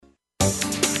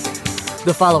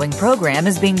The following program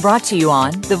is being brought to you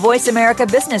on the Voice America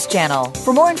Business Channel.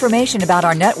 For more information about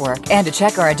our network and to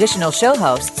check our additional show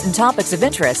hosts and topics of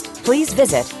interest, please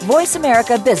visit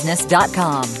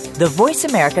voiceamericabusiness.com. The Voice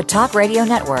America Talk Radio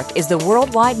Network is the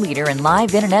worldwide leader in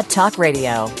live Internet talk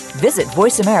radio. Visit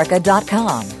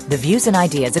voiceamerica.com. The views and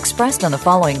ideas expressed on the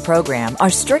following program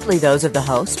are strictly those of the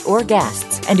host or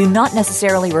guests and do not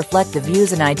necessarily reflect the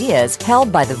views and ideas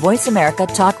held by the Voice America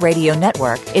Talk Radio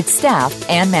Network, its staff,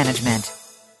 and management.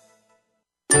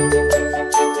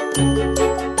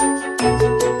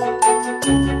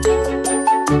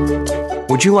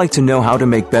 Would you like to know how to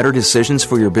make better decisions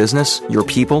for your business, your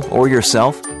people, or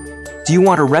yourself? Do you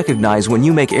want to recognize when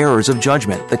you make errors of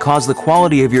judgment that cause the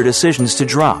quality of your decisions to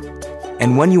drop,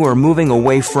 and when you are moving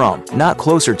away from, not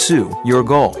closer to, your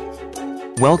goal?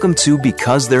 Welcome to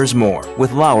Because There's More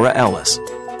with Laura Ellis.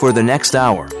 For the next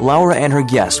hour, Laura and her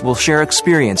guests will share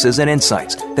experiences and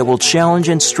insights that will challenge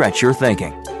and stretch your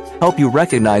thinking, help you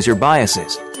recognize your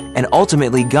biases, and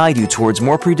ultimately guide you towards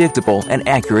more predictable and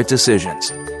accurate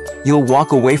decisions. You'll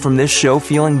walk away from this show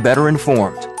feeling better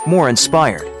informed, more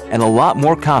inspired, and a lot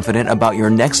more confident about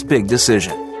your next big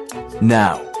decision.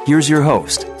 Now, here's your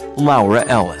host, Laura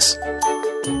Ellis.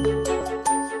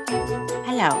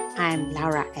 Hello, I'm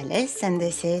Laura Ellis, and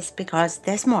this is Because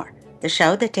There's More, the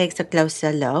show that takes a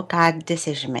closer look at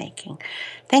decision making.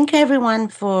 Thank you everyone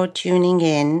for tuning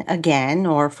in again,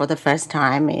 or for the first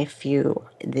time if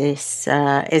this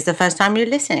is the first time you're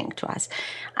listening to us.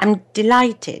 I'm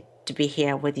delighted to be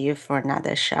here with you for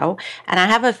another show, and I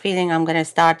have a feeling I'm going to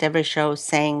start every show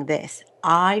saying this.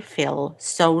 I feel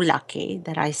so lucky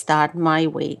that I start my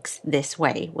weeks this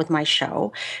way with my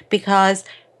show, because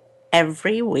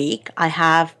every week I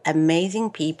have amazing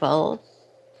people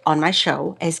on my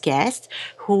show as guests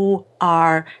who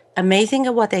are amazing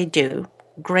at what they do,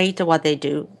 great at what they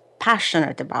do,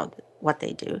 passionate about what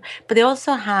they do, but they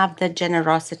also have the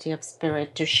generosity of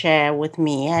spirit to share with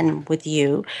me and with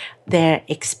you their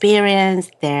experience,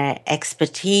 their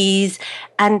expertise.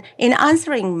 And in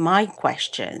answering my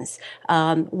questions,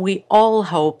 we all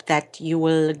hope that you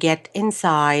will get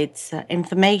insights,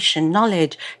 information,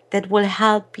 knowledge that will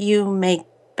help you make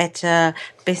better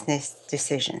business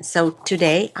decisions. So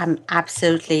today, I'm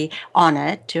absolutely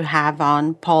honored to have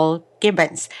on Paul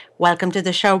Gibbons. Welcome to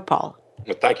the show, Paul.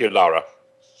 Thank you, Laura.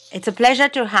 It's a pleasure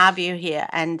to have you here.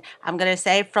 And I'm going to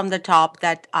say from the top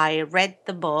that I read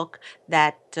the book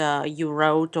that you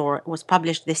wrote or was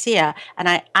published this year, and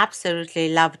I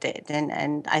absolutely loved it.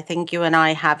 And I think you and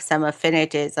I have some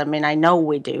affinities. I mean, I know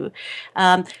we do.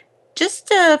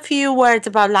 Just a few words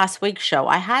about last week's show.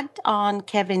 I had on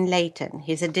Kevin Layton.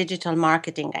 He's a digital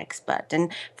marketing expert.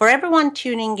 And for everyone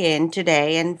tuning in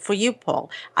today, and for you, Paul,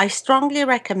 I strongly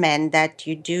recommend that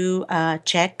you do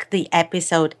check the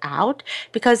episode out,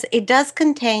 because it does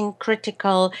contain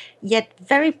critical yet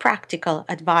very practical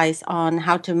advice on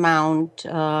how to mount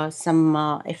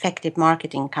some effective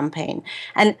marketing campaign.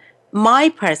 And my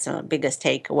personal biggest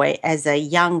takeaway as a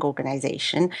young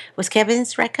organization was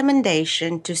Kevin's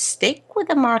recommendation to stick with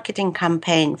a marketing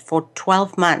campaign for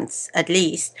 12 months at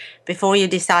least before you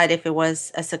decide if it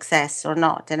was a success or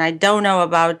not. And I don't know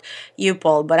about you,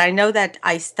 Paul, but I know that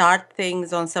I start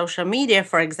things on social media,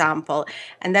 for example,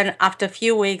 and then after a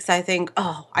few weeks, I think,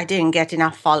 oh, I didn't get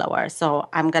enough followers, so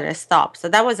I'm going to stop. So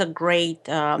that was a great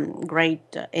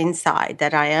insight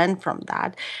that I earned from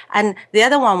that. And the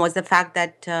other one was the fact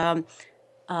that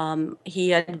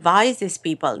he advises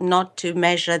people not to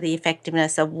measure the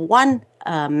effectiveness of one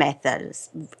method,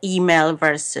 email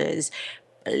versus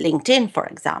LinkedIn, for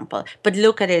example, but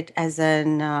look at it as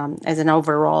an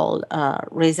overall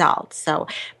result. So,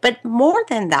 but more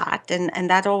than that, and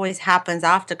that always happens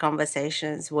after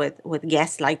conversations with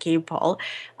guests like you, Paul.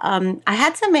 I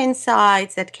had some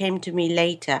insights that came to me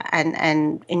later,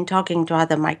 and in talking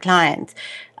to my clients.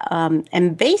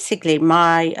 And basically,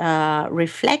 my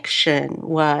reflection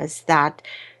was that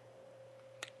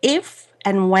if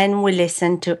and when we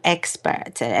listen to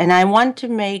experts, and I want to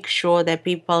make sure that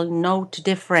people know to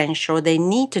differentiate, or they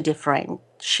need to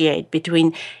differentiate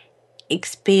between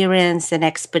experience and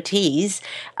expertise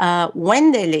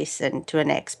when they listen to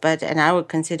an expert. And I would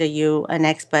consider you an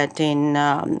expert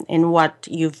in what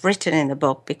you've written in the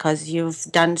book, because you've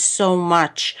done so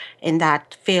much in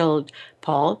that field,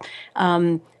 Paul.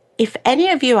 If any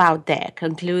of you out there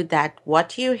conclude that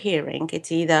what you're hearing,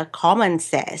 it's either common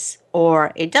sense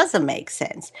or it doesn't make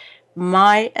sense,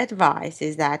 my advice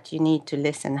is that you need to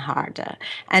listen harder.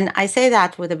 And I say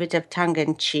that with a bit of tongue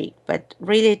in cheek, but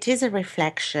really it is a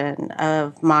reflection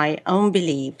of my own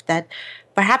belief that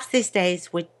perhaps these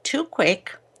days we're too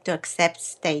quick to accept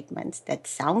statements that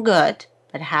sound good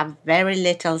but have very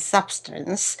little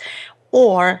substance,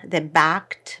 or they're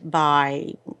backed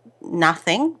by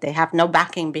nothing, they have no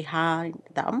backing behind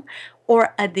them,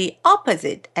 or at the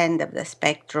opposite end of the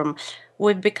spectrum,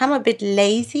 we've become a bit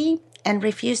lazy and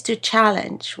refuse to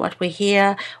challenge what we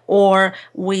hear, or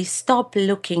we stop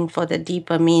looking for the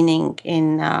deeper meaning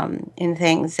in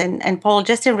things. And Paul,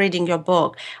 just in reading your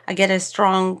book, I get a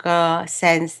strong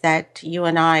sense that you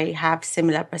and I have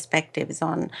similar perspectives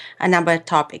on a number of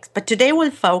topics. But today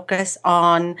we'll focus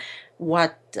on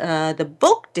what the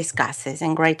book discusses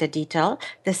in greater detail,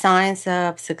 the science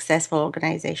of successful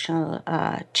organizational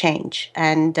change.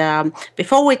 And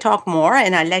before we talk more,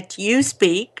 and I let you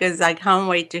speak because I can't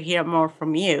wait to hear more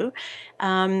from you,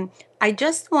 um, I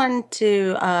just want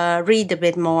to read a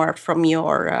bit more from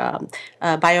your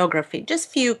biography, just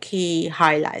few key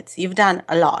highlights. You've done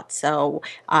a lot, so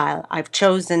I've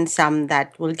chosen some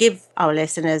that will give our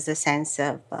listeners a sense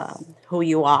of who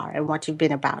you are and what you've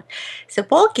been about. So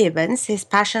Paul Gibbons is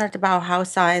passionate about how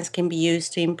science can be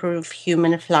used to improve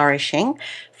human flourishing,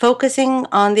 focusing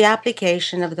on the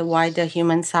application of the wider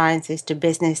human sciences to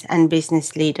business and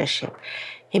business leadership.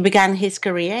 He began his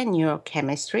career in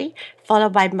neurochemistry,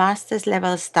 followed by master's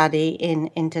level study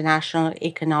in international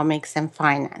economics and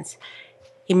finance.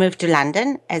 He moved to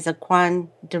London as a quant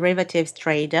derivatives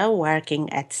trader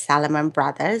working at Salomon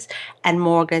Brothers and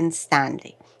Morgan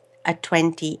Stanley. At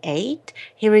 28,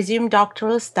 he resumed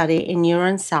doctoral study in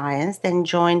neuroscience, then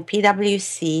joined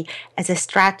PwC as a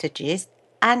strategist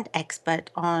and expert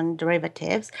on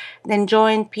derivatives, then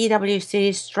joined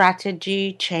PwC's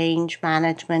Strategy, Change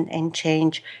Management, and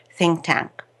Change think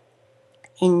tank.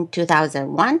 In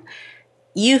 2001,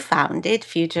 you founded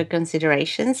Future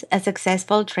Considerations, a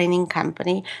successful training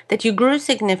company that you grew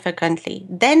significantly,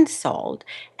 then sold,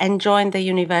 and joined the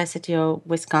University of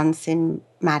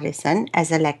Wisconsin-Madison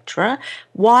as a lecturer,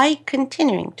 while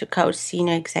continuing to coach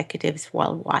senior executives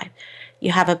worldwide.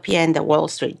 You have appeared in the Wall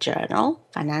Street Journal,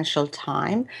 Financial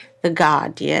Times, The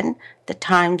Guardian, the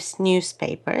Times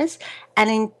newspapers, and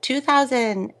in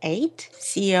 2008,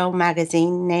 CEO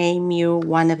Magazine named you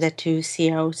one of the two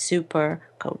CEO super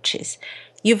coaches.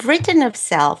 You've written a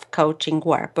self-coaching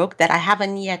workbook that I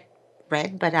haven't yet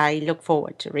read, but I look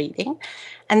forward to reading.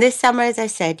 And this summer, as I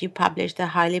said, you published the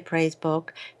highly praised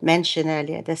book mentioned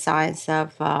earlier, The Science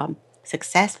of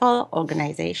Successful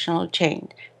Organizational Change.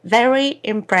 Very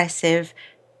impressive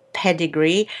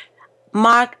pedigree,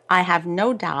 marked, I have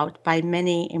no doubt, by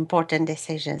many important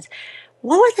decisions.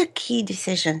 What were the key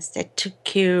decisions that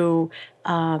took you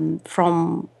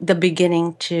from the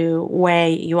beginning to where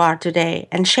you are today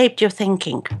and shaped your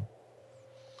thinking?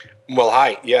 Well,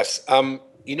 hi. Yes.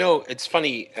 It's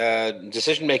funny.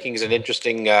 Decision making is an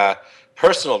interesting,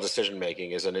 personal decision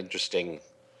making is an interesting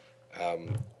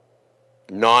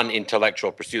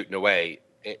non-intellectual pursuit in a way.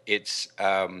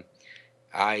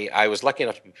 I was lucky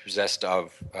enough to be possessed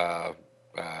of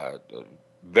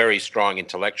very strong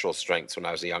intellectual strengths when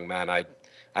I was a young man. I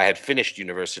had finished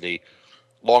university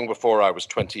long before I was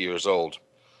 20 years old.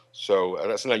 So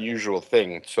that's an unusual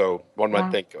thing. So one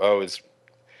might think,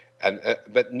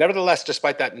 but nevertheless,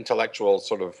 despite that intellectual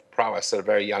sort of prowess at a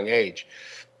very young age,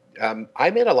 I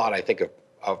made a lot, I think,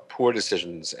 of poor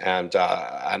decisions, and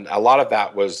a lot of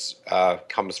that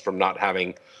comes from not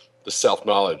having the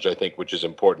self-knowledge, I think, which is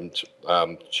important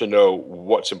to know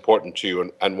what's important to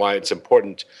you and why it's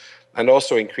important. And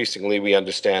also, increasingly, we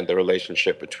understand the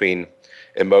relationship between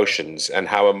emotions and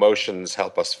how emotions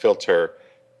help us filter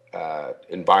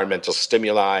environmental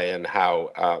stimuli and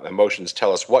how emotions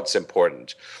tell us what's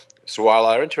important. So while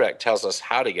our intellect tells us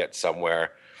how to get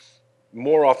somewhere,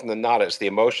 more often than not, it's the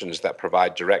emotions that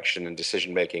provide direction and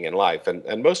decision-making in life.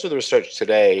 And most of the research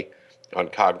today on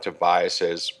cognitive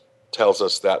biases tells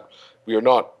us that we are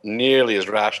not nearly as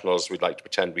rational as we'd like to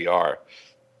pretend we are.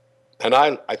 And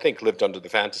I think, lived under the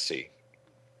fantasy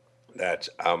that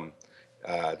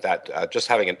just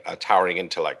having a towering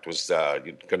intellect was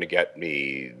going to get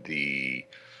me the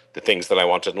things that I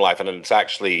wanted in life. And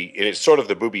it's sort of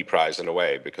the booby prize in a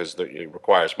way, because it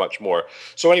requires much more.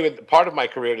 So anyway, part of my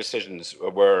career decisions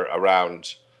were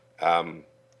around,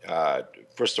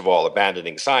 first of all,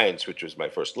 abandoning science, which was my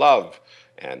first love.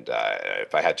 And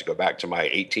if I had to go back to my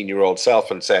 18-year-old self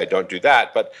and say, I don't do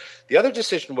that. But the other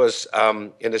decision was,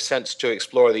 in a sense, to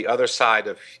explore the other side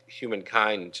of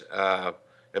humankind,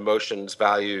 emotions,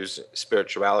 values,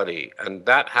 spirituality. And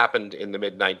that happened in the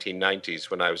mid-1990s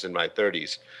when I was in my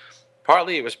 30s.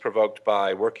 Partly it was provoked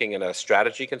by working in a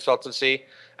strategy consultancy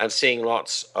and seeing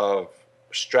lots of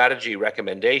strategy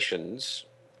recommendations,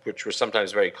 which were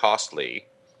sometimes very costly,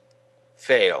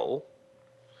 fail.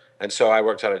 And so I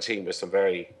worked on a team with some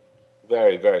very,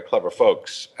 very, very clever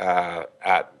folks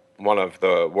at one of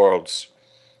the world's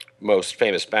most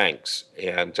famous banks,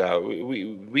 and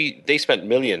they spent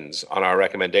millions on our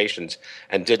recommendations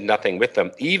and did nothing with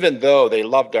them, even though they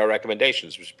loved our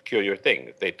recommendations. It was a peculiar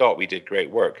thing. They thought we did great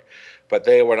work, but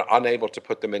they were unable to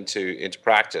put them into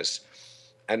practice.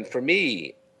 And for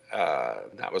me,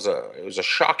 it was a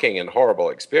shocking and horrible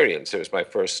experience. It was my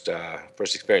first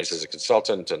experience as a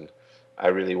consultant, and I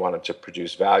really wanted to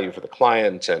produce value for the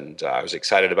client, and I was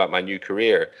excited about my new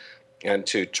career. And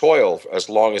to toil as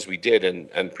long as we did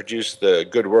and produce the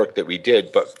good work that we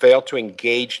did, but fail to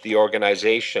engage the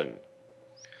organization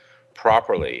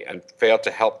properly and fail to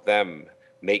help them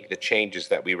make the changes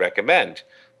that we recommend,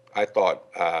 I thought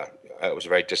it was a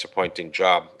very disappointing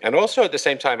job. And also at the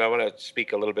same time, I want to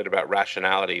speak a little bit about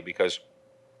rationality, because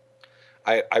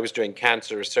I was doing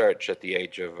cancer research at the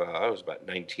age of, I was about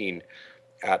 19,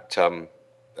 at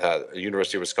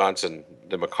University of Wisconsin,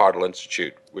 the McArdle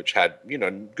Institute, which had a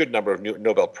good number of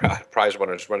Nobel Prize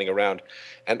winners running around,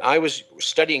 and I was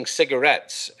studying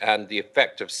cigarettes and the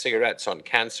effect of cigarettes on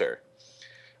cancer.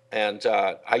 And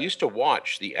I used to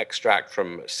watch the extract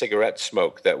from cigarette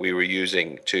smoke that we were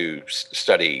using to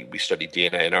study. We studied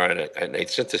DNA and RNA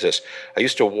synthesis. I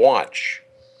used to watch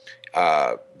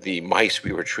the mice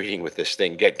we were treating with this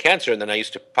thing get cancer, and then I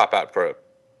used to pop out for a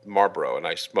Marlboro, and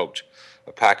I smoked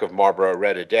a pack of Marlboro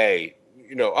Red a day,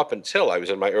 up until I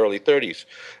was in my early 30s.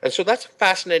 And so that's a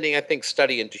fascinating, I think,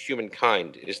 study into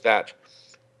humankind, is that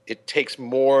it takes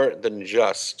more than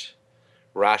just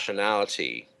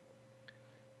rationality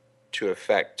to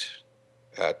affect,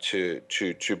 to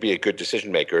be a good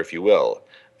decision maker, if you will.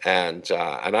 And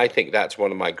I think that's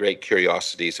one of my great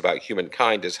curiosities about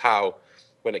humankind, is how,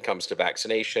 when it comes to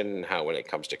vaccination, how when it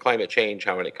comes to climate change,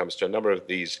 how when it comes to a number of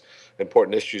these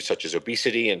important issues such as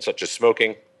obesity and such as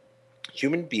smoking,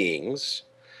 human beings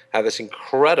have this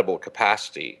incredible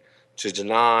capacity to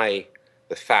deny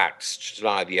the facts, to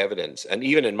deny the evidence. And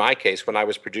even in my case, when I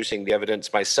was producing the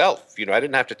evidence myself, I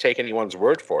didn't have to take anyone's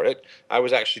word for it. I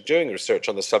was actually doing research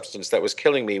on the substance that was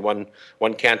killing me one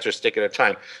cancer stick at a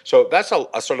time. So that's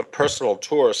a sort of personal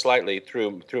tour slightly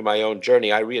through my own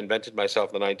journey. I reinvented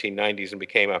myself in the 1990s and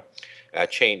became a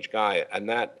change guy. And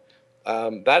that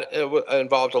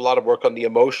involved a lot of work on the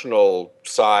emotional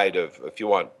side of, if you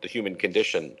want, the human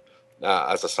condition,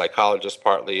 as a psychologist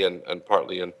partly, and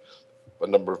partly in a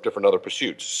number of different other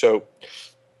pursuits. So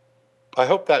I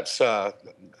hope that's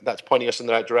pointing us in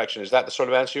the right direction. Is that the sort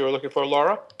of answer you were looking for,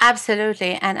 Laura?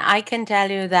 Absolutely. And I can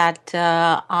tell you that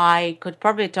I could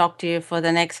probably talk to you for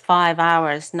the next 5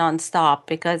 hours nonstop,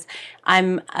 because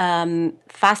I'm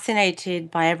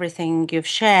fascinated by everything you've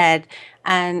shared.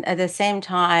 And at the same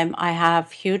time, I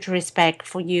have huge respect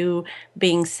for you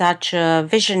being such a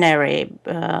visionary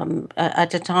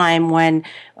at a time when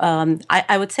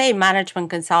I would say management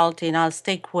consulting, I'll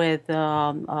stick with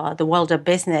the world of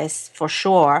business for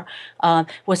sure,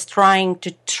 was trying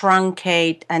to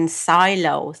truncate and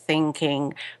silo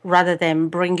thinking rather than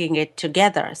bringing it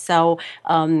together. So,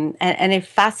 and it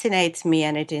fascinates me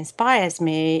and it inspires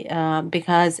me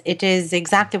because it is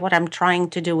exactly what I'm trying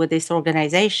to do with this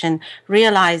organization,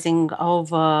 realizing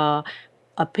over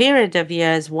a period of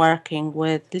years working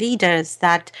with leaders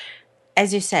that,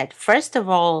 as you said, first of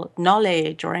all,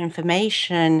 knowledge or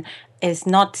information is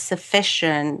not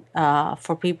sufficient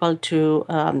for people to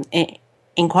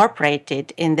incorporate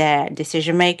it in their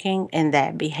decision making, in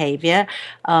their behavior.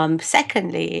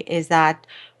 Secondly, is that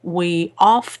we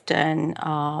often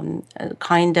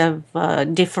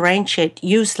differentiate,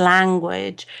 use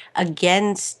language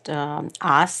against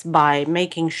us by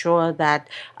making sure that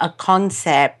a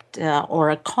concept or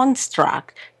a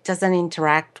construct doesn't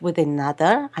interact with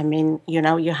another. I mean,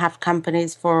 you have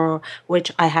companies for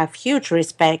which I have huge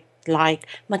respect, like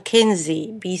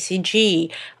McKinsey,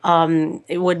 BCG.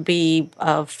 It would be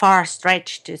a far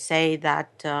stretch to say that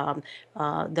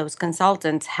those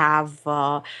consultants have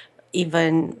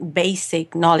even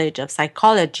basic knowledge of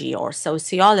psychology or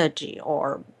sociology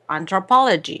or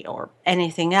anthropology or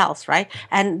anything else, right?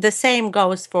 And the same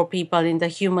goes for people in the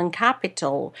human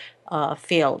capital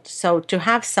field. So to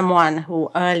have someone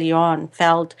who early on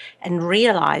felt and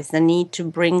realized the need to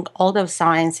bring all those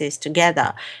sciences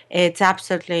together, it's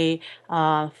absolutely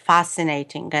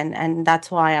fascinating. And that's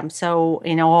why I'm so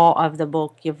in awe of the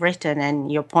book you've written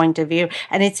and your point of view.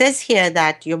 And it says here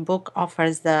that your book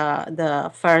offers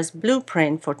the first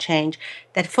blueprint for change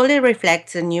that fully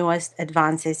reflects the newest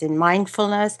advances in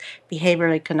mindfulness,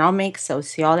 behavioral economics,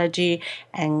 sociology,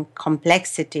 and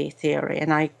complexity theory.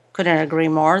 And I couldn't agree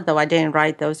more, though I didn't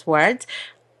write those words.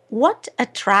 What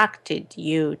attracted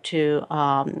you to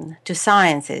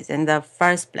sciences in the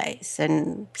first place,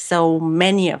 and so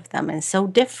many of them, and so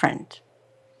different?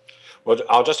 Well,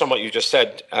 I'll just on what you just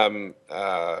said. McKinsey,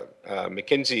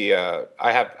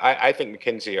 I think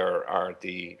McKinsey are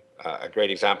a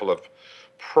great example of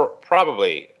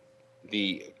probably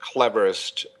the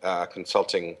cleverest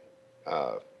consulting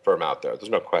firm out there.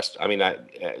 There's no question. I mean,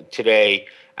 today,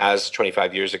 as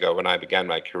 25 years ago when I began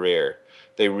my career,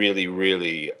 they really,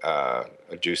 really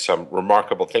do some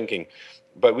remarkable thinking.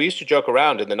 But we used to joke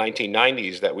around in the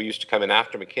 1990s that we used to come in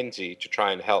after McKinsey to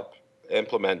try and help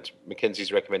implement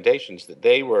McKinsey's recommendations, that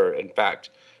they were, in fact,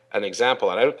 an example.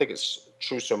 And I don't think it's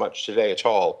true so much today at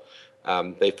all.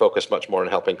 They focus much more on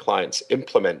helping clients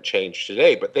implement change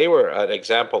today. But they were an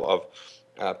example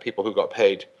of people who got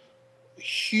paid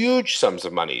huge sums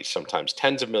of money, sometimes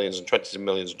tens of millions and 20s of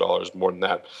millions of dollars, more than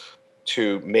that,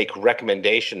 to make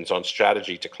recommendations on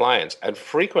strategy to clients. And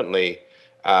frequently,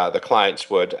 the clients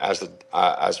would, as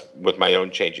with my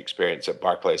own change experience at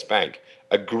Barclays Bank,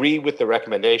 agree with the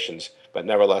recommendations, but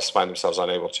nevertheless find themselves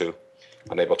unable to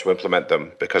implement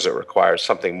them because it requires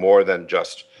something more than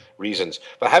just reasons.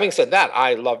 But having said that,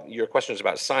 I love your questions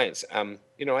about science. I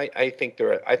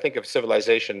think of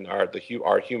civilization,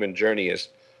 our human journey is,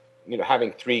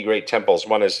 having three great temples.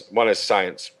 One is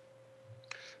science.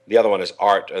 The other one is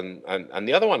art, and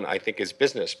the other one I think is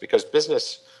business, because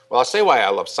business. Well, I'll say why I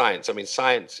love science. I mean,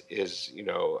 science is,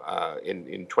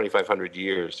 in 2,500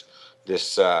 years,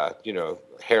 this,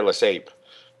 hairless ape,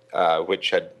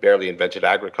 which had barely invented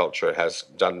agriculture, has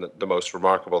done the most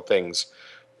remarkable things.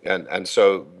 And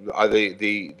so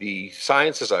the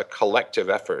science is a collective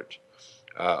effort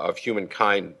of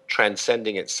humankind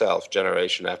transcending itself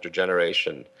generation after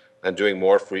generation and doing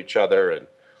more for each other, and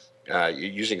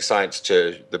using science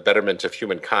to the betterment of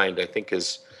humankind, I think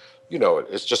is,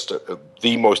 it's just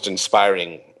the most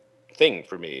inspiring thing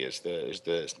for me is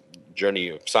the journey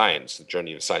of science, the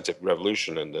journey of scientific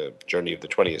revolution, and the journey of the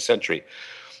 20th century.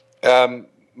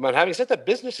 But having said that,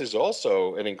 business is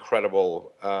also an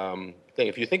incredible thing.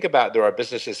 If you think about, there are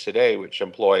businesses today which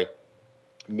employ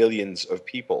millions of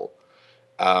people.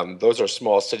 Those are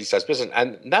small city-sized business,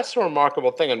 and that's a remarkable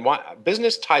thing. And why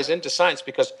business ties into science,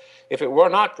 because if it were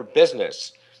not for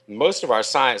business, most of our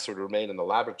science would remain in the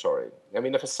laboratory. I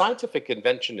mean, if a scientific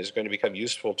invention is going to become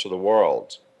useful to the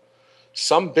world,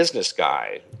 some business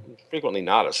guy, frequently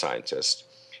not a scientist,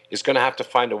 is going to have to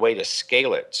find a way to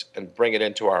scale it and bring it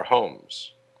into our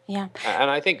homes. Yeah.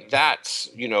 And I think that's,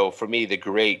 for me, the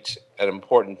great and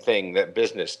important thing that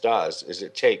business does is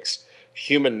it takes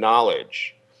human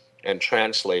knowledge and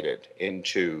translate it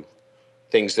into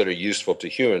things that are useful to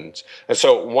humans. And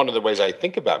so one of the ways I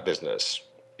think about business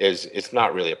is it's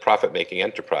not really a profit-making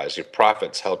enterprise. Your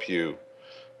profits help you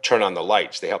turn on the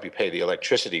lights. They help you pay the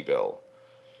electricity bill.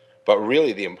 But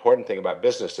really the important thing about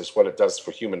business is what it does for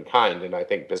humankind. And I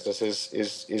think business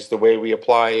is the way we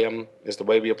apply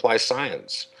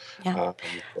science. Yeah,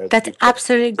 that's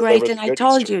absolutely great. And I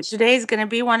told you, today is going to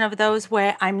be one of those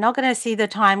where I'm not going to see the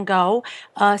time go.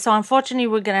 So unfortunately,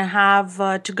 we're going to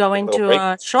have to go into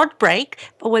a short break,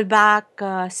 but we'll be back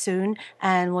soon.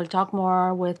 And we'll talk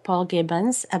more with Paul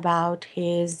Gibbons about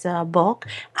his book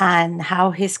and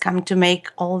how he's come to make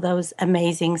all those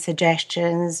amazing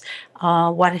suggestions,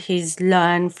 what he's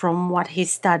learned from what he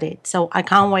studied. So I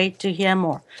can't wait to hear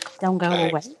more. Don't go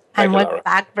away. And we'll be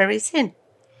back very soon.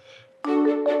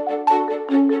 When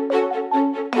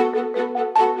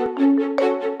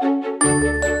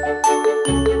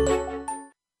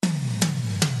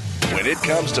it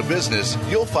comes to business,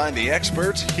 you'll find the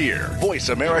experts here. Voice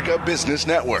America Business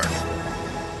Network.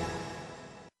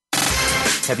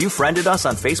 Have you friended us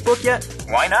on Facebook yet?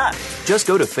 Why not? Just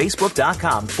go to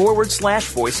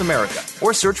facebook.com/Voice America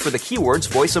or search for the keywords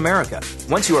Voice America.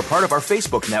 Once you are part of our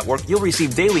Facebook network, you'll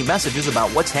receive daily messages about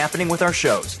what's happening with our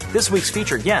shows, this week's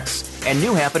featured guests, and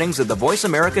new happenings of the Voice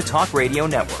America Talk Radio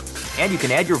Network. And you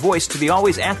can add your voice to the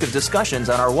always active discussions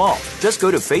on our wall. Just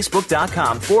go to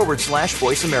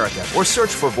facebook.com/Voice America or search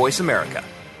for Voice America.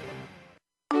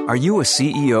 Are you a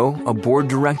CEO, a board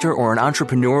director, or an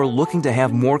entrepreneur looking to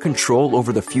have more control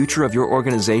over the future of your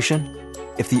organization?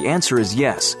 If the answer is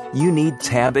yes, you need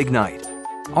Tab Ignite.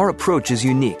 Our approach is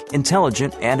unique,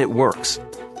 intelligent, and it works.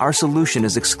 Our solution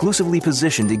is exclusively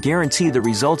positioned to guarantee the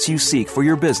results you seek for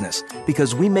your business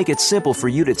because we make it simple for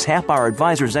you to tap our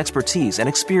advisors' expertise and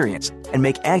experience and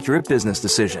make accurate business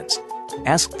decisions.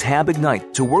 Ask Tab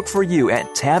Ignite to work for you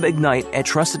at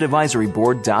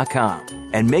tabignite@trustedadvisoryboard.com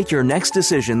and make your next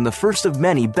decision the first of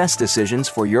many best decisions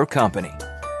for your company.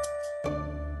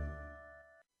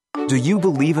 Do you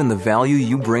believe in the value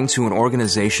you bring to an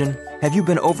organization? Have you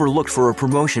been overlooked for a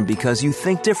promotion because you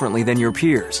think differently than your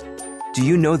peers? Do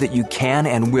you know that you can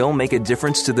and will make a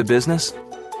difference to the business?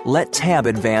 Let Tab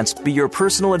Advance be your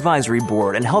personal advisory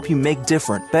board and help you make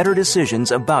different, better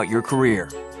decisions about your career.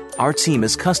 Our team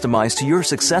is customized to your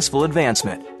successful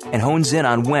advancement and hones in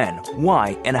on when,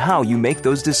 why, and how you make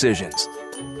those decisions.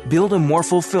 Build a more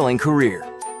fulfilling career.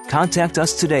 Contact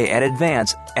us today at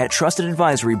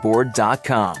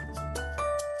advance@trustedadvisoryboard.com.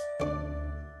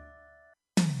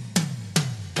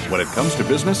 When it comes to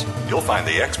business, you'll find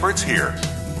the experts here.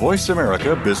 Voice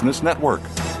America Business Network.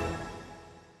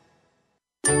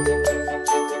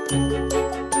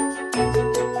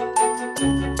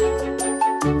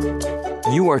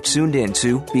 You are tuned in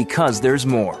to Because There's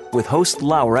More with host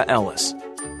Laura Ellis.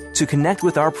 To connect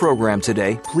with our program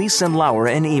today, please send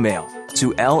Laura an email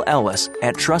to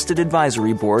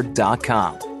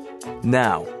lellis@trustedadvisoryboard.com.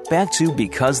 Now, back to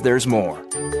Because There's More.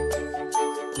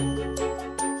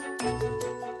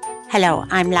 Hello,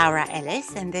 I'm Laura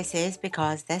Ellis, and this is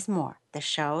Because There's More, the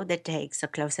show that takes a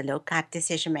closer look at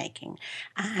decision making.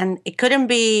 And it couldn't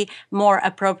be more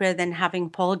appropriate than having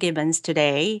Paul Gibbons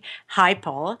today. Hi,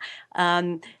 Paul.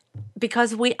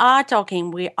 Because we are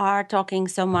talking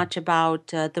so much about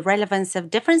the relevance of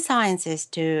different sciences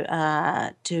to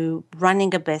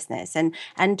running a business. And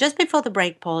just before the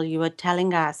break, Paul, you were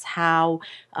telling us how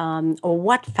or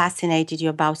what fascinated you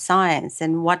about science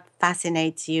and what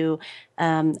fascinates you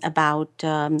about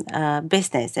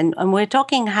business. And we're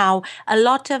talking how a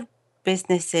lot of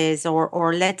businesses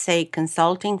or let's say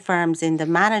consulting firms in the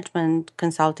management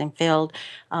consulting field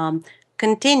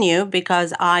continue,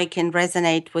 because I can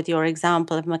resonate with your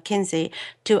example of McKinsey,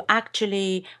 to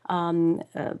actually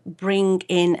bring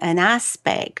in an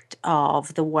aspect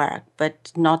of the work,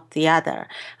 but not the other.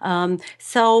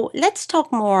 So let's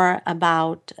talk more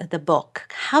about the book.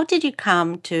 How did you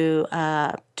come to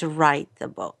write the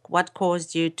book? What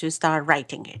caused you to start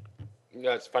writing it?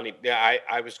 No, it's funny. Yeah, I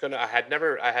had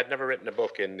never written a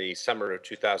book in the summer of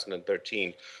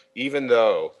 2013, even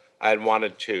though I had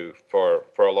wanted to for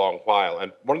a long while.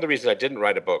 And one of the reasons I didn't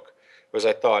write a book was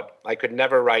I thought I could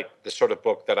never write the sort of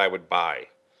book that I would buy.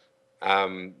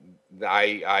 I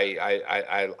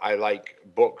like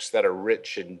books that are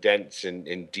rich and dense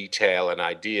in detail and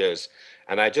ideas.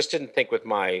 And I just didn't think, with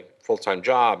my full-time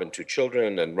job and 2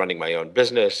 children and running my own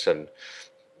business and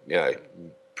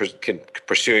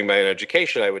pursuing my own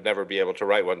education, I would never be able to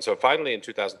write one. So finally in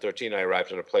 2013, I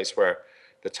arrived in a place where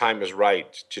the time was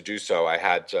right to do so. I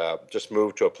had just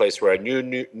moved to a place where I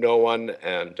knew no one,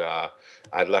 and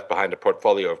I'd left behind a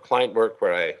portfolio of client work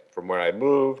from where I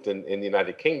moved in the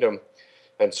United Kingdom.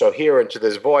 And so here into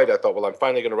this void, I thought, well, I'm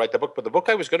finally going to write the book. But the book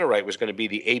I was going to write was going to be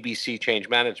the ABC change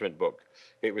management book.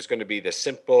 It was going to be the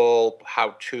simple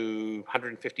how-to,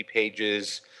 150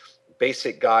 pages,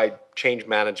 basic guide, change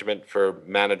management for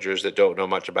managers that don't know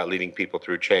much about leading people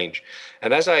through change.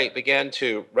 And as I began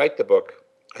to write the book,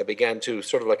 I began to,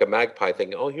 sort of like a magpie,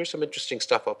 thinking, oh, here's some interesting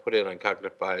stuff I'll put in on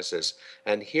cognitive biases,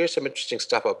 and here's some interesting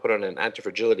stuff I'll put on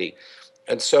anti-fragility.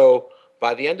 And so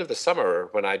by the end of the summer,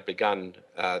 when I'd begun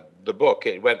the book,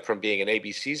 it went from being an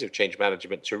ABCs of change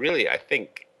management to really, I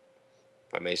think,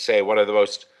 I may say, one of the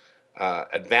most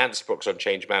advanced books on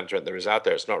change management there is out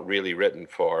there. It's not really written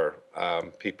for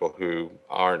people who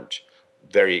aren't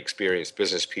very experienced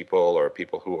business people or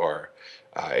people who are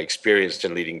experienced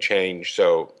in leading change.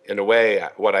 So in a way,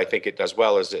 what I think it does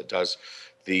well is it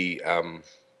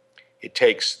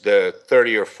takes the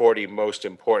 30 or 40 most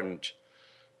important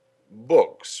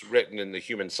books written in the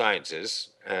human sciences,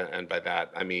 and by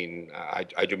that I mean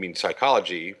I do mean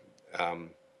psychology,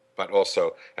 but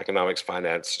also economics,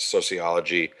 finance,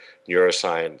 sociology,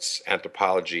 neuroscience,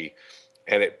 anthropology,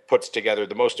 and it puts together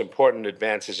the most important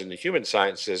advances in the human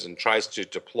sciences and tries to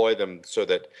deploy them so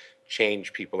that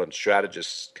change people and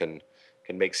strategists can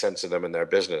make sense of them in their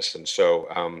business. And so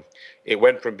it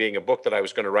went from being a book that I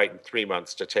was going to write in 3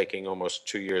 months to taking almost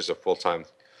 2 years of full-time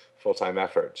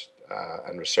effort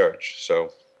and research.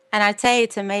 So. And I'd say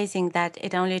it's amazing that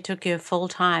it only took you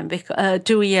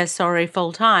 2 years,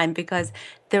 full-time, because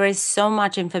there is so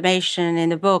much information in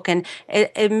the book. And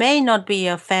it may not be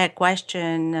a fair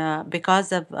question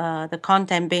because of the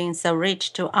content being so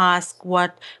rich to ask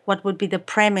what would be the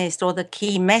premise or the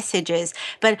key messages.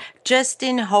 But just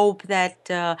in hope that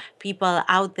people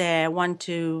out there want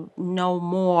to know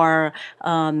more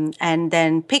and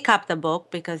then pick up the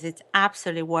book, because it's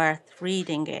absolutely worth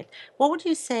reading it. What would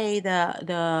you say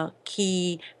the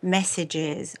key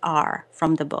messages are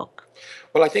from the book?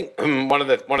 Well, I think one of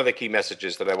the key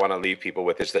messages that I want to leave people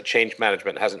with is that change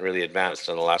management hasn't really advanced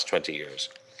in the last 20 years.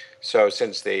 So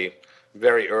since the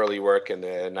very early work in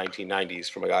the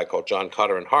 1990s from a guy called John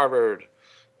Cotter in Harvard,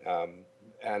 and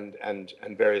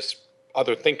various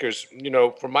other thinkers,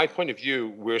 from my point of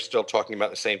view, we're still talking about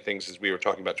the same things as we were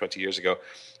talking about 20 years ago.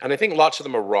 And I think lots of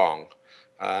them are wrong.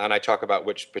 And I talk about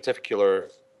which particular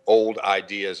old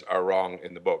ideas are wrong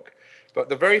in the book. But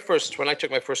when I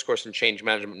took my first course in change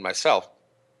management myself,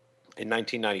 in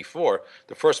 1994,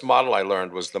 the first model I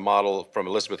learned was the model from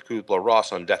Elizabeth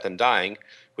Kubler-Ross on death and dying,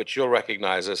 which you'll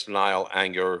recognize as denial,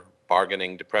 anger,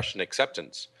 bargaining, depression,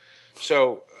 acceptance.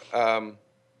 So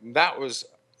that was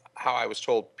how I was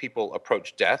told people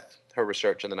approach death, her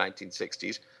research in the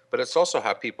 1960s, but it's also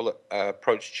how people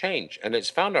approach change. And it's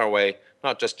found our way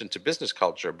not just into business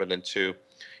culture, but into,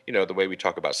 the way we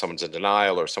talk about someone's in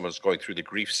denial or someone's going through the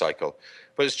grief cycle.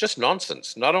 But it's just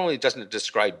nonsense. Not only doesn't it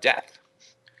describe death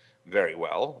very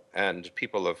well, and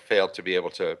people have failed to be able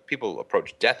to, people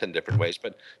approach death in different ways,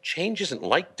 but change isn't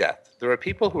like death. There are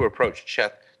people who approach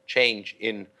change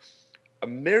in a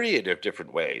myriad of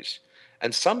different ways.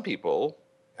 And some people,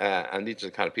 and these are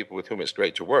the kind of people with whom it's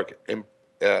great to work,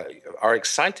 are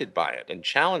excited by it and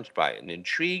challenged by it and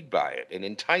intrigued by it and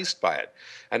enticed by it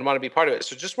and want to be part of it.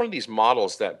 So just one of these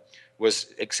models that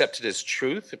was accepted as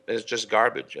truth is just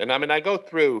garbage. And I mean, I go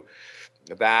through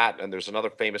that, and there's another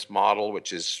famous model,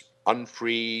 which is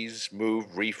unfreeze, move,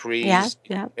 refreeze.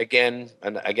 Yeah. Again,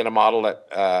 a model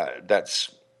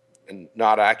that's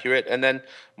not accurate. And then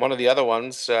one of the other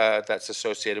ones that's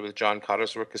associated with John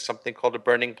Cotter's work is something called a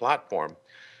burning platform,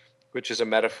 which is a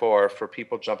metaphor for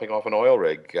people jumping off an oil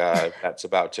rig that's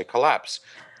about to collapse.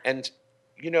 And,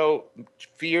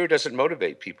 fear doesn't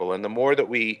motivate people. And the more that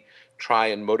we try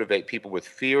and motivate people with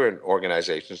fear in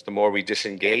organizations, the more we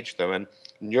disengage them. And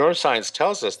neuroscience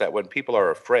tells us that when people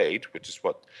are afraid, which is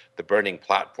what the burning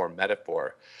platform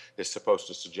metaphor is supposed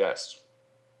to suggest,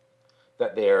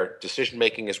 that their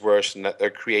decision-making is worse and that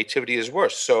their creativity is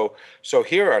worse. So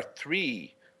here are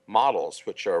three models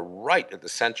which are right at the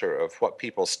center of what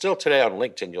people still today on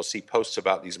LinkedIn, you'll see posts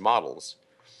about these models.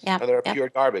 Yeah. And they're pure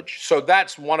garbage. So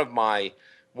that's one of my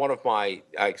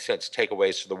I sense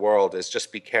takeaways to the world is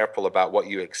just be careful about what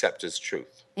you accept as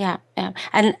truth. Yeah.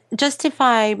 And just if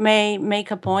I may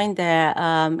make a point there,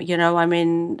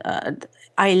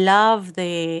 I love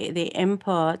the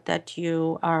input that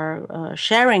you are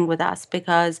sharing with us,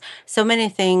 because so many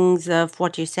things of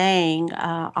what you're saying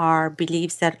are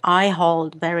beliefs that I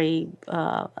hold very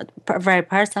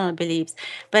personal beliefs.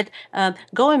 But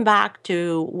going back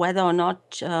to whether or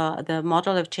not the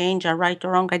model of change are right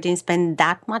or wrong, I didn't spend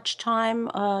that much time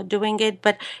doing it,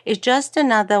 but it's just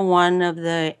another one of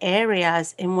the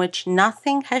areas in which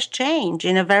nothing has changed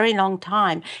in a very long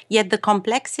time. Yet the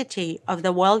complexity of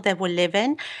the world that we live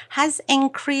in has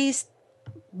increased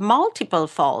multiple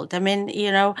fold. I mean,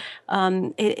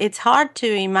 it's hard to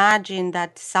imagine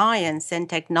that science and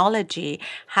technology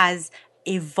has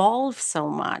evolved so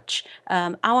much.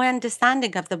 Our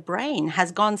understanding of the brain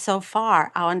has gone so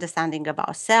far, our understanding of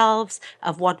ourselves,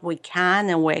 of what we can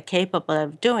and we're capable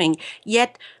of doing.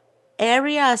 Yet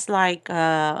areas like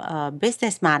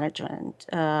business management,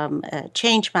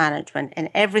 change management, and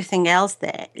everything else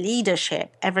there,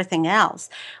 leadership, everything else,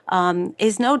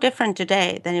 is no different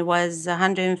today than it was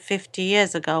 150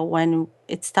 years ago when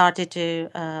it started to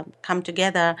come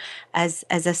together as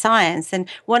a science. And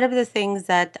one of the things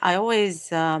that I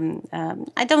always,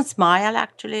 I don't smile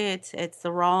actually, it's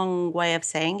the wrong way of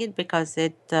saying it, because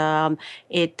it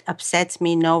upsets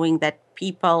me knowing that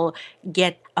people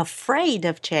get afraid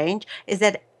of change, is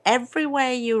that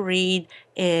everywhere you read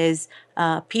is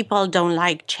people don't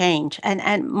like change.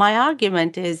 And my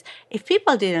argument is, if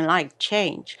people didn't like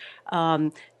change,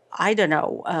 I don't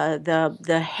know,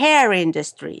 the hair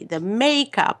industry, the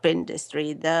makeup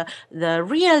industry, the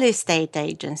real estate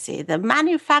agency, the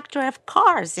manufacturer of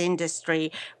cars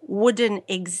industry wouldn't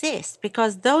exist,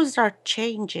 because those are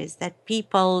changes that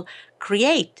people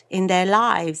create in their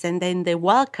lives, and then they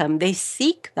welcome, they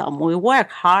seek them. We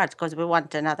work hard because we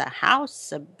want another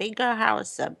house, a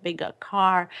bigger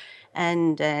car,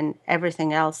 and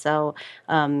everything else. So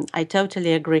I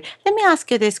totally agree. Let me ask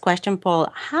you this question,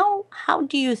 Paul. How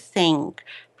do you think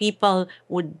people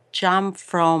would jump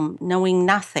from knowing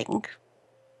nothing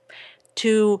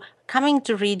to coming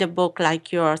to read a book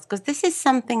like yours? Because this is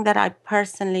something that I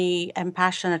personally am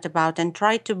passionate about and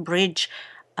try to bridge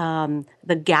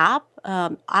the gap.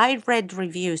 I read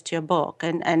reviews to your book,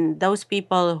 and those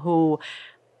people who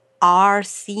are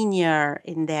senior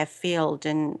in their field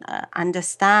and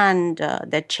understand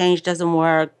that change doesn't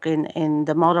work in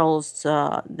the models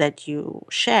that you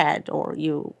shared or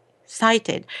you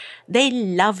cited, they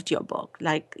loved your book.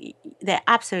 Like, they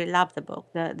absolutely loved the book.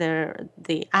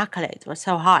 The accolades were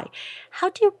so high. How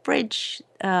do you bridge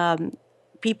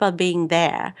people being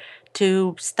there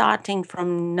to starting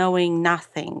from knowing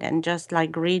nothing and just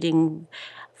like reading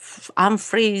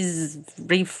unfreeze,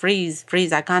 refreeze,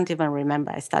 freeze. I can't even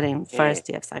remember. I studied in first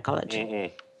year of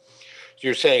psychology.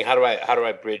 You're saying how do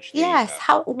I bridge the Yes.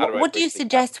 What do you the gap?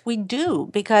 suggest we do?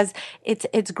 Because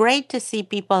it's great to see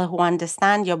people who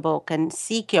understand your book and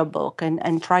seek your book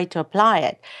and try to apply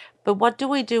it. But what do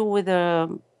we do with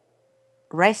the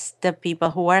rest of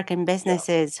people who work in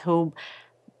businesses who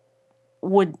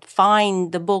would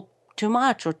find the book too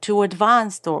much or too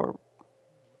advanced or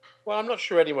Well, I'm not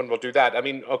sure anyone will do that. I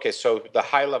mean, okay, so the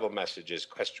high level message is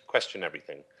question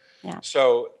everything. yeah.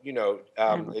 So,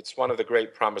 it's one of the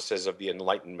great promises of the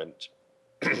Enlightenment,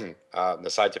 the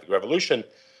scientific revolution,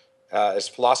 as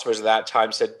philosophers of that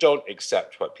time said, don't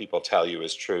accept what people tell you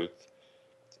is truth.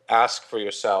 Ask for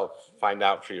yourself, find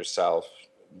out for yourself,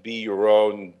 be your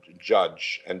own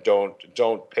judge, and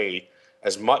don't pay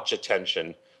as much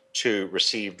attention to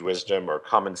received wisdom or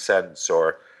common sense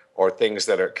or things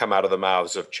that come out of the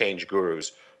mouths of change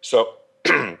gurus. So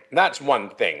that's one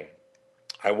thing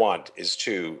I want is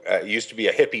to it used to be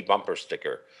a hippie bumper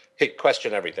sticker,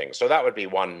 question everything. So that would be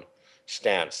one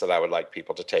stance that I would like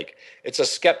people to take. It's a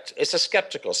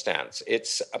skeptical stance.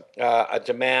 It's a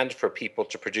demand for people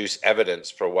to produce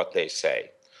evidence for what they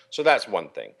say. So that's one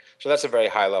thing. So that's a very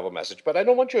high level message. But I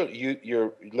don't want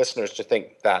your listeners to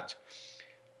think that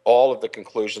all of the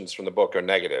conclusions from the book are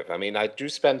negative. I mean, I do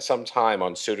spend some time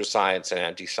on pseudoscience and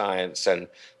anti-science and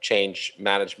change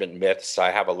management myths. I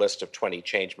have a list of 20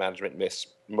 change management myths,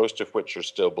 most of which are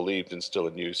still believed and still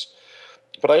in use.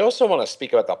 But I also want to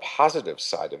speak about the positive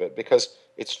side of it, because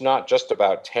it's not just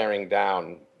about tearing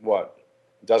down what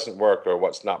doesn't work or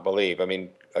what's not believed. I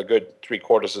mean, a good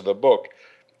 3/4 of the book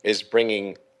is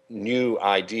bringing new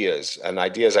ideas, and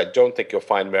ideas I don't think you'll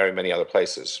find very many other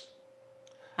places.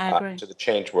 I agree. To the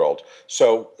change world.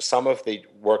 So some of the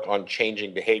work on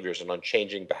changing behaviors and on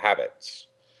changing the habits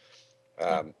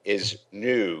is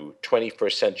new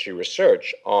 21st century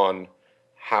research on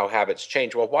how habits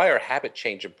change. Well, why are habit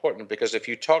change important? Because if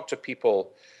you talk to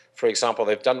people, for example,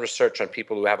 they've done research on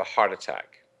people who have a heart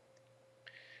attack.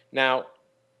 Now,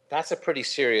 that's a pretty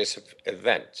serious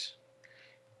event.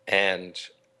 And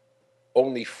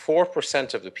only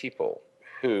 4% of the people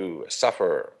who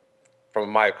suffer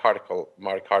from a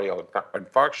myocardial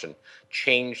infarction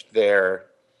changed their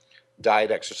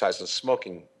diet, exercise, and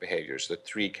smoking behaviors, the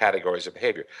 3 categories of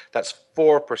behavior. That's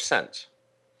 4%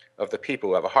 of the people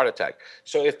who have a heart attack.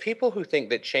 So if people who think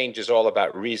that change is all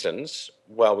about reasons,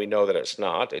 well, we know that it's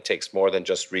not. It takes more than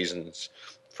just reasons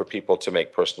for people to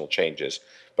make personal changes.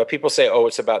 But people say, oh,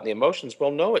 it's about the emotions.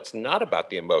 Well, no, it's not about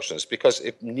the emotions, because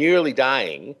if nearly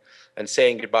dying and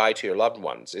saying goodbye to your loved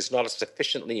ones is not a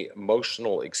sufficiently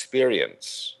emotional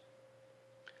experience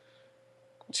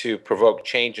to provoke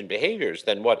change in behaviors,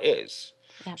 then what is?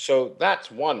 Yeah. So that's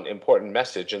one important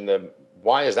message. And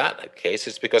why is that the case?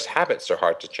 It's because habits are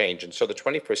hard to change. And so the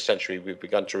 21st century, we've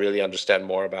begun to really understand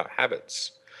more about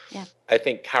habits. Yeah. I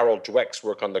think Carol Dweck's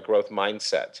work on the growth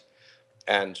mindset,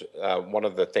 and one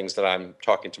of the things that I'm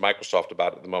talking to Microsoft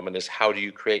about at the moment is how do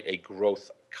you create a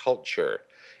growth culture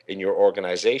in your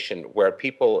organization where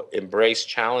people embrace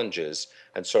challenges,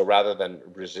 and so rather than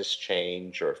resist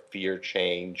change or fear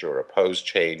change or oppose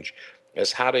change,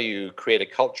 is how do you create a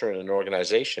culture in an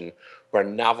organization where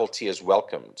novelty is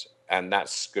welcomed? And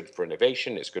that's good for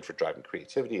innovation, it's good for driving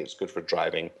creativity, it's good for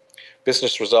driving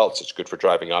business results, it's good for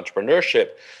driving entrepreneurship.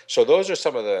 So those are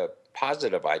some of the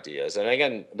positive ideas. And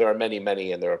again, there are many,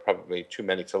 and there are probably too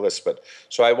many to list. But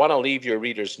so I want to leave your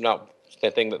readers not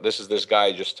thinking that this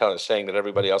guy just saying that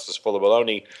everybody else is full of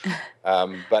baloney.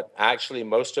 But actually,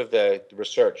 most of the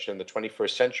research in the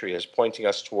 21st century is pointing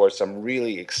us towards some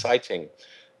really exciting,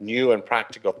 new and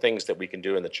practical things that we can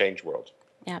do in the change world.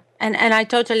 Yeah, and I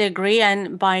totally agree.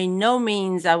 And by no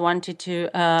means I wanted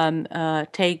to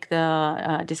take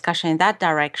the discussion in that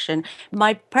direction.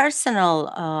 My personal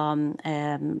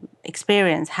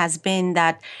experience has been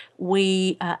that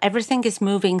everything is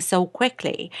moving so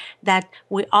quickly that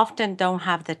we often don't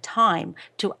have the time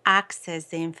to access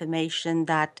the information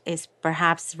that is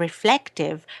perhaps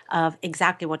reflective of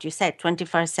exactly what you said,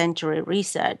 21st century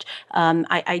research.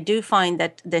 I do find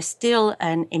that there's still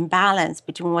an imbalance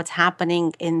between what's happening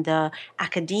in the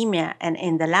academia and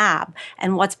in the lab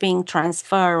and what's being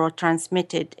transferred or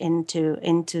transmitted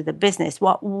into the business.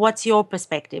 What's your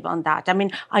perspective on that? I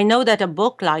mean, I know that a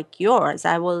book like yours,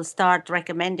 I will start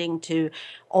recommending to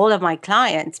all of my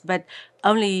clients, but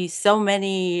only so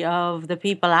many of the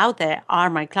people out there are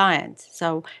my clients.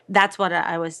 So that's what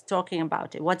I was talking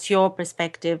about. What's your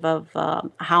perspective of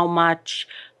how much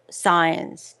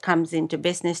science comes into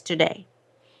business today?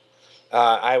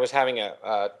 I was having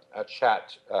a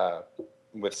chat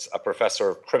with a professor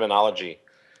of criminology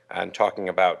and talking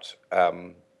about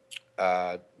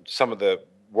some of the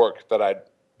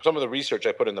research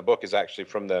I put in the book is actually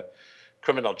from the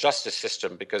criminal justice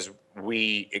system, because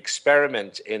we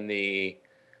experiment in the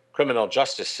criminal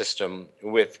justice system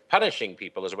with punishing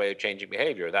people as a way of changing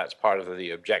behavior. That's part of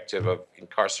the objective of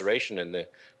incarceration in the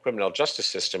criminal justice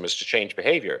system, is to change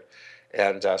behavior.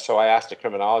 And so I asked a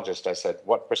criminologist, I said,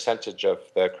 what percentage of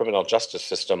the criminal justice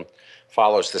system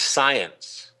follows the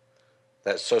science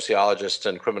that sociologists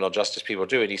and criminal justice people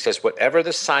do? And he says, whatever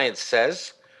the science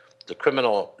says, the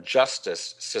criminal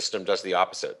justice system does the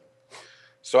opposite.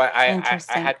 So I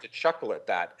had to chuckle at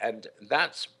that. And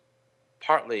that's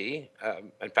partly,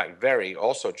 in fact, very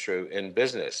also true in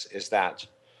business, is that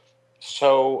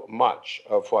so much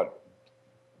of what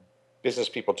business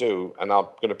people do, and I'm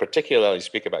going to particularly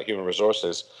speak about human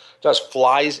resources,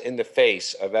 flies in the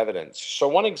face of evidence. So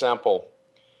one example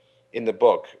in the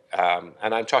book, and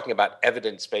I'm talking about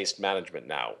evidence-based management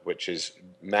now, which is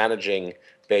managing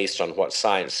based on what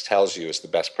science tells you is the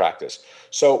best practice.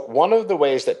 So one of the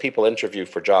ways that people interview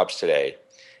for jobs today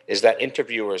is that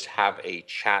interviewers have a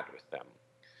chat with them.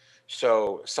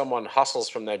 So someone hustles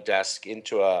from their desk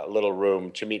into a little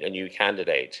room to meet a new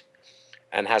candidate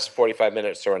and has 45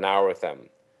 minutes or an hour with them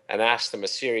and asks them a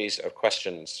series of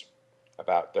questions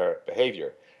about their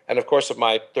behavior. And of course, of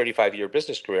my 35-year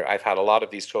business career, I've had a lot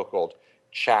of these so-called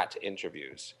chat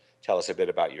interviews. Tell us a bit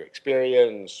about your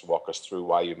experience, walk us through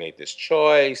why you made this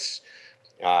choice,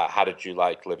 how did you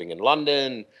like living in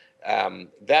London?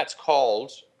 That's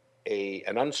called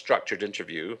an unstructured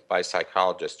interview by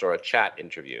psychologists, or a chat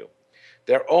interview.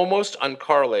 They're almost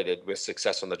uncorrelated with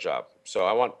success on the job. So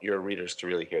I want your readers to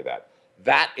really hear that.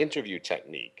 That interview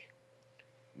technique,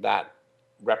 that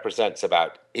represents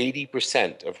about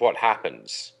 80% of what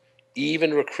happens,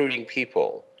 even recruiting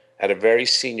people at a very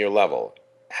senior level,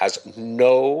 has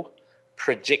no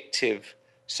predictive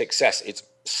success. It's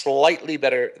slightly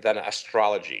better than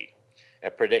astrology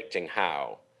at predicting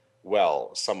how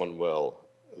well someone will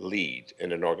lead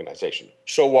in an organization.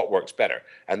 So what works better?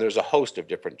 And there's a host of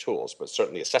different tools, but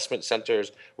certainly assessment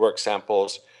centers, work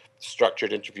samples,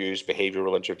 structured interviews,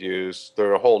 behavioral interviews. There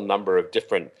are a whole number of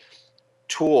different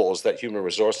tools that human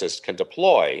resources can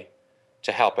deploy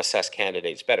to help assess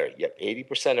candidates better. Yet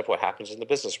 80% of what happens in the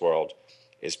business world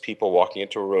is people walking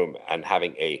into a room and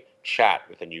having a chat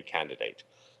with a new candidate.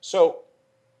 So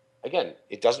again,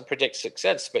 it doesn't predict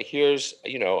success, but here's,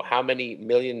 how many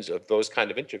millions of those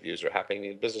kind of interviews are happening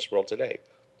in the business world today?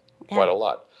 Yeah. Quite a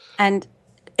lot. And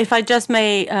if I just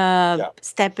may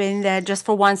step in there just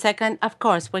for 1 second, of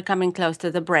course, we're coming close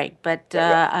to the break, but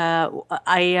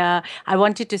I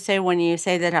wanted to say, when you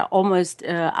say that are almost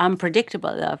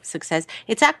unpredictable of success,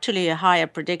 it's actually a higher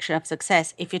prediction of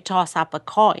success if you toss up a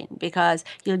coin, because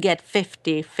you'll get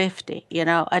 50-50,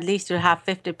 at least you'll have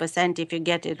 50% if you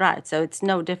get it right. So it's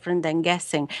no different than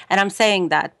guessing. And I'm saying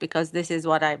that because this is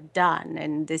what I've done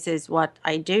and this is what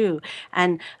I do.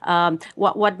 And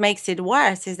what makes it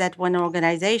worse is that when an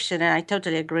organization, and I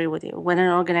totally agree with you, when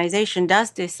an organization does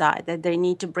decide that they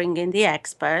need to bring in the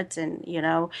experts, and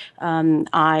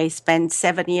I spent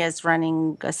 7 years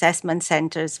running assessment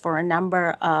centers for a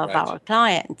number of our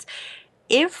clients.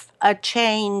 If a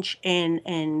change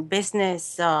in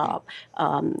business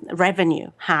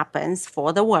revenue happens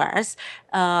for the worse,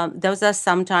 those are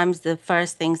sometimes the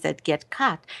first things that get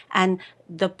cut. And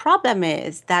the problem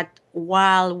is that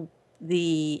while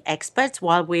the experts,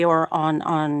 while we were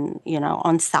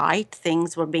on site,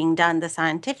 things were being done the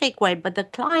scientific way, but the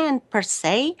client per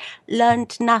se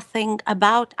learned nothing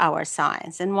about our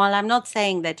science. And while I'm not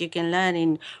saying that you can learn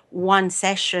in one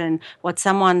session what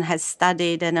someone has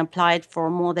studied and applied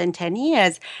for more than 10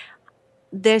 years,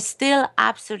 there's still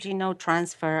absolutely no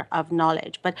transfer of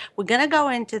knowledge. But we're going to go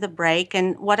into the break,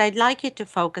 and what I'd like you to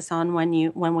focus on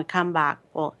when we come back,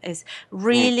 Paul, is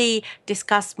really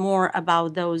discuss more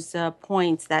about those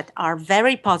points that are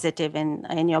very positive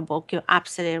in your book. You're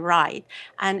absolutely right,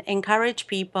 and encourage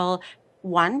people,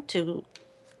 one, to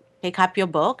pick up your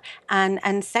book,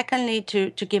 and secondly, to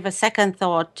give a second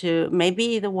thought to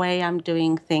maybe the way I'm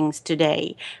doing things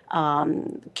today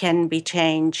can be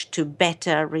changed to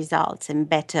better results and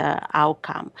better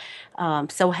outcome.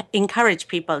 So encourage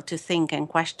people to think and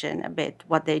question a bit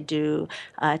what they do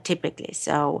typically.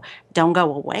 So don't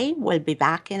go away. We'll be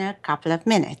back in a couple of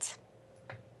minutes.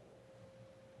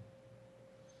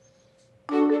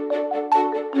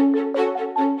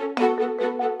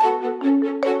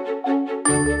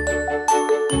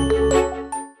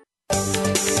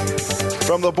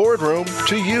 From the boardroom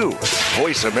to you,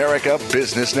 Voice America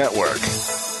Business Network.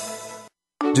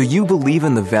 Do you believe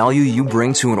in the value you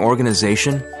bring to an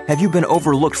organization? Have you been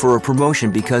overlooked for a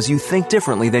promotion because you think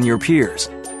differently than your peers?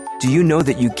 Do you know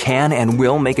that you can and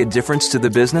will make a difference to the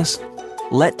business?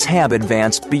 Let Tab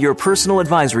Advanced be your personal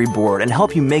advisory board and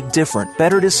help you make different,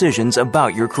 better decisions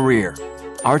about your career.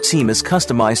 Our team is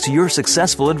customized to your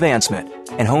successful advancement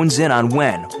and hones in on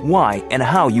when, why, and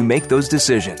how you make those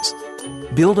decisions.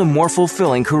 Build a more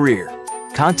fulfilling career.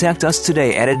 Contact us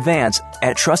today at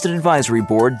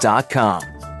advance@trustedadvisoryboard.com.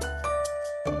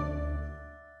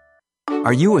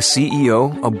 Are you a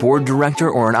CEO, a board director,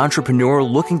 or an entrepreneur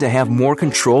looking to have more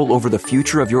control over the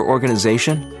future of your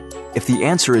organization? If the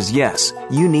answer is yes,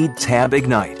 you need Tab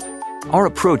Ignite. Our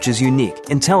approach is unique,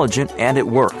 intelligent, and it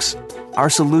works.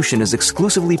 Our solution is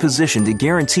exclusively positioned to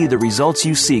guarantee the results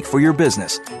you seek for your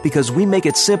business because we make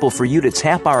it simple for you to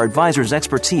tap our advisors'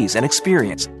 expertise and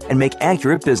experience and make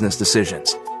accurate business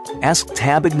decisions. Ask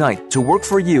Tab Ignite to work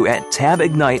for you at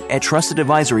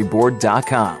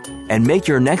tabignite@trustedadvisoryboard.com and make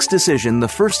your next decision the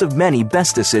first of many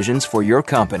best decisions for your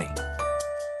company.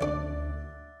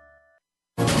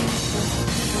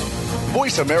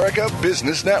 Voice America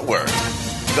Business Network,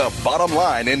 the bottom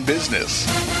line in business.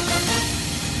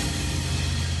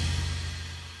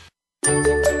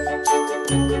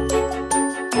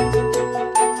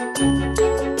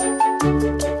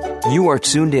 You are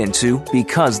tuned in to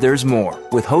Because There's More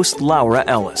with host Laura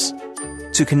Ellis.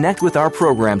 To connect with our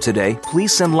program today,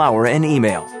 please send Laura an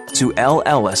email to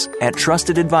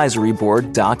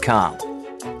lellis@trustedadvisoryboard.com.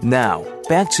 Now,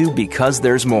 back to Because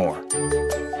There's More.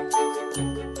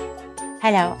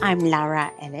 Hello, I'm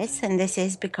Laura Ellis, and this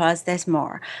is Because There's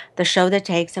More, the show that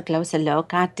takes a closer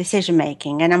look at decision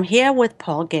making. And I'm here with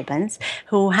Paul Gibbons,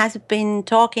 who has been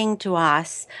talking to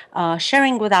us,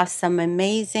 sharing with us some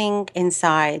amazing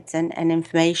insights and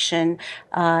information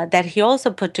that he also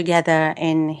put together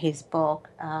in his book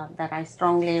that I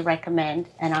strongly recommend.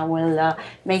 And I will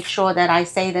make sure that I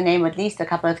say the name at least a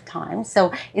couple of times.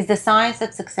 So it's The Science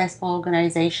of Successful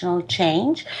Organizational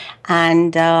Change.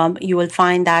 And you will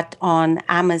find that on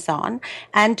Amazon.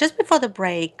 And just before the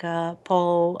break,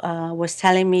 Paul was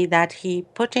telling me that he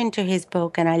put into his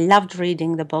book, and I loved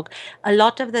reading the book, a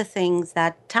lot of the things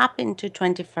that tap into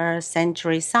 21st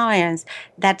century science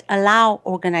that allow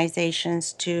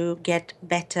organizations to get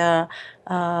better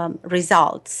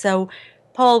results. So,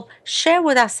 Paul, share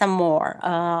with us some more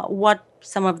what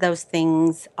some of those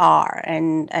things are,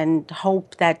 and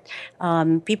hope that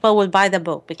people will buy the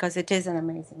book because it is an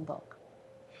amazing book.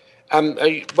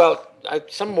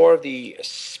 Some more of the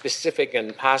specific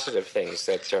and positive things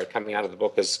that are coming out of the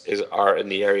book are in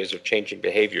the areas of changing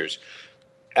behaviors.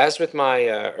 As with my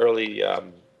early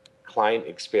client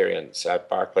experience at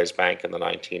Barclays Bank in the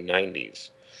 1990s,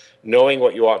 knowing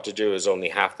what you ought to do is only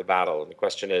half the battle. And the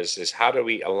question is how do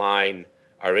we align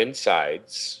our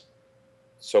insides,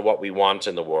 so what we want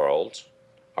in the world,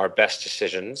 our best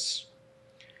decisions,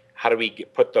 how do we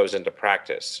put those into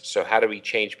practice? So how do we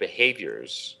change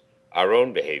behaviors, our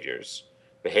own behaviors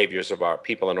of our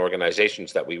people and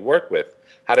organizations that we work with?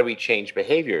 How do we change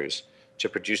behaviors to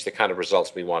produce the kind of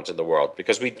results we want in the world?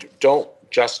 Because we don't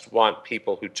just want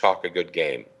people who talk a good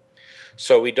game.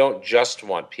 So we don't just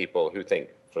want people who think,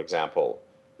 for example,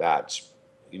 that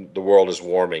the world is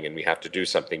warming and we have to do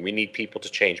something. We need people to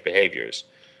change behaviors.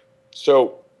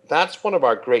 So that's one of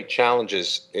our great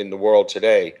challenges in the world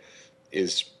today,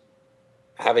 is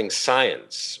having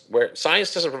science, where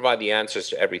science doesn't provide the answers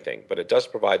to everything, but it does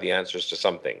provide the answers to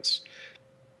some things.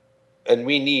 And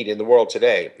we need in the world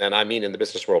today, and I mean in the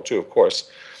business world too, of course,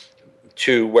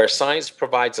 to where science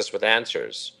provides us with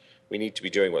answers, we need to be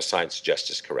doing what science suggests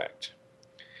is correct.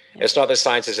 Yeah. It's not that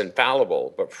science is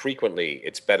infallible, but frequently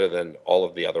it's better than all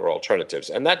of the other alternatives.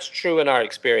 And that's true in our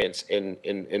experience in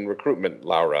recruitment,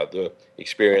 Laura, the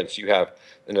experience you have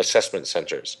in assessment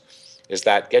centers, is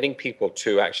that getting people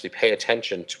to actually pay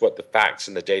attention to what the facts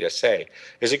and the data say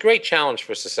is a great challenge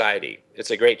for society.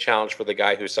 It's a great challenge for the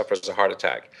guy who suffers a heart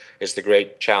attack. It's the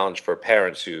great challenge for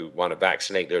parents who want to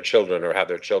vaccinate their children or have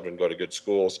their children go to good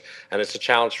schools. And it's a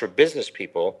challenge for business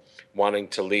people wanting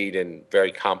to lead in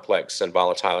very complex and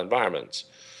volatile environments.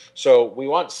 So we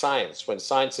want science. When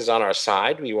science is on our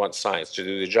side, we want science to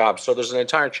do the job. So there's an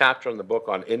entire chapter in the book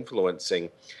on influencing,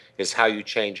 is how you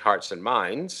change hearts and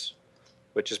minds,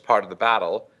 which is part of the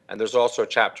battle. And there's also a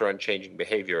chapter on changing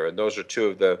behavior. And those are two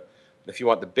of the, if you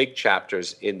want, the big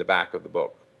chapters in the back of the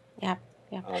book. Yeah,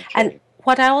 yeah. And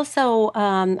what I also,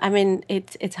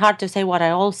 it's hard to say what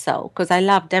I also, because I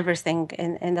loved everything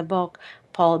in the book,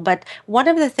 Paul. But one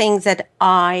of the things that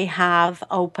I have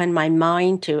opened my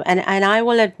mind to, and I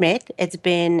will admit it's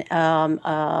been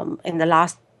in the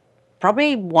last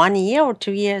probably 1 year or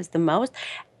 2 years the most,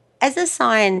 as a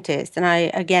scientist, and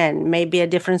I, again, maybe a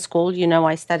different school,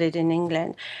 I studied in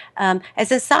England.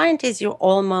 As a scientist, you're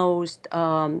almost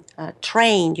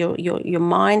trained, your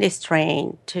mind is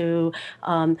trained to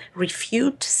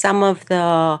refute some of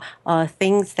the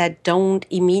things that don't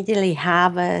immediately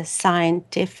have a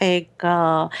scientific,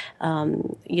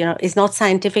 is not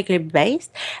scientifically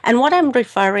based. And what I'm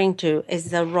referring to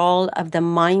is the role of the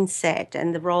mindset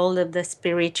and the role of the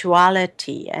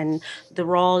spirituality and the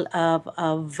role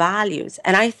of values.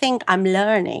 And I think I'm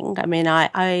learning. I mean,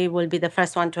 I will be the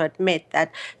first one to admit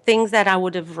that things that I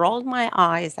would have rolled my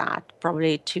eyes at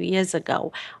probably 2 years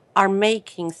ago are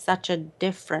making such a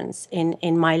difference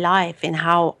in my life, in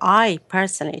how I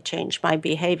personally change my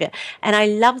behavior. And I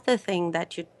love the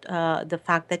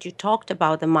fact that you talked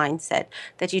about the mindset,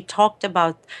 that you talked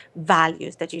about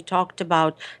values, that you talked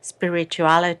about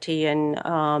spirituality and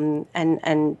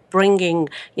bringing,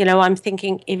 I'm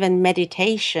thinking even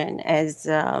meditation as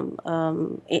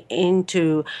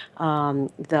into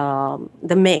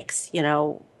the mix.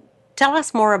 Tell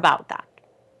us more about that.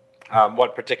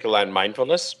 What particular in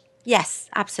mindfulness? Yes,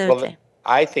 Well, absolutely.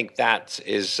 I think that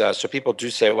is so. People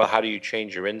do say, well, how do you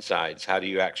change your insides? How do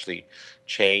you actually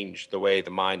change the way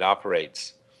the mind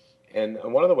operates? And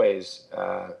one of the ways,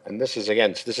 and this is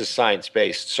again, this is science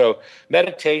based. So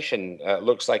meditation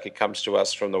looks like it comes to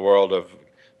us from the world of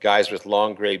guys with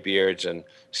long gray beards and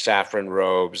saffron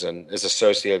robes, and is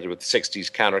associated with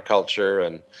 60s counterculture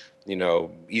and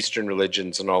Eastern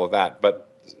religions and all of that. But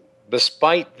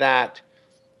despite that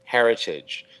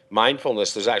heritage,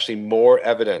 mindfulness, there's actually more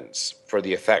evidence for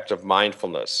the effect of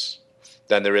mindfulness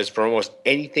than there is for almost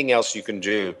anything else you can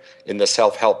do in the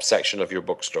self-help section of your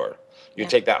bookstore. You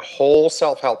take that whole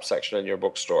self-help section in your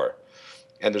bookstore,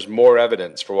 and there's more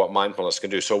evidence for what mindfulness can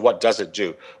do. So what does it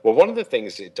do? Well, one of the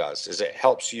things it does is it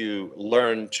helps you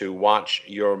learn to watch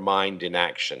your mind in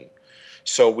action.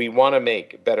 So we want to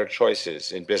make better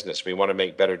choices in business. We want to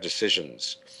make better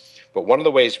decisions. But one of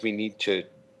the ways we need to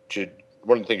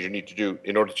one of the things you need to do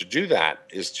in order to do that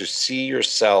is to see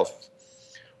yourself,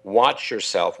 watch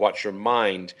your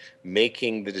mind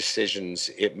making the decisions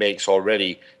it makes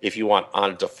already, if you want,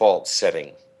 on default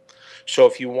setting. So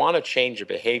if you want to change a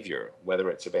behavior, whether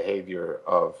it's a behavior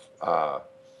of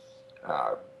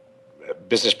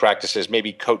business practices,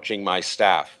 maybe coaching my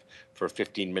staff for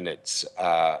 15 minutes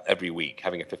every week,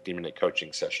 having a 15-minute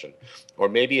coaching session, or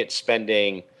maybe it's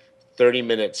spending 30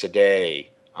 minutes a day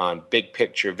on big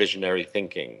picture visionary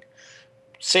thinking.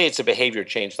 Say it's a behavior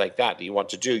change like that you want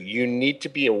to do, you need to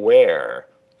be aware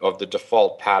of the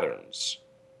default patterns.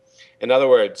 In other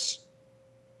words,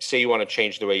 say you want to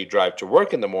change the way you drive to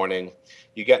work in the morning,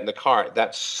 you get in the car.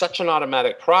 That's such an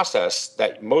automatic process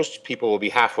that most people will be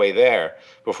halfway there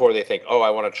before they think, oh,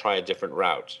 I want to try a different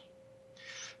route.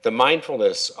 The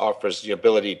mindfulness offers the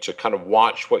ability to kind of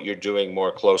watch what you're doing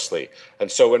more closely.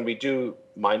 And so when we do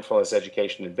mindfulness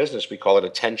education in business, we call it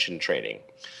attention training,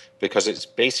 because it's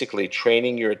basically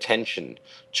training your attention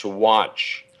to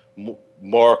watch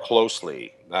more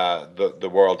closely the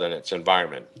world and its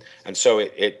environment. And so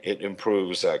it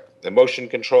improves emotion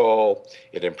control,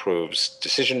 it improves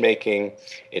decision making,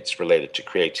 it's related to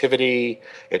creativity,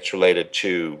 it's related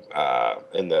to,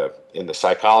 in the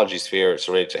psychology sphere, it's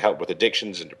related to help with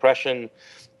addictions and depression.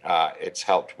 It's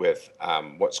helped with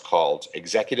what's called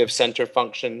executive center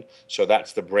function. So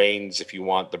that's the brain's, if you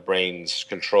want, the brain's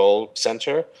control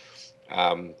center.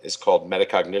 Is called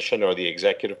metacognition, or the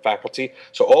executive faculty.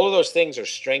 So all of those things are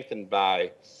strengthened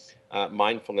by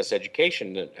mindfulness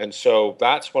education. And so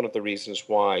that's one of the reasons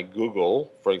why Google,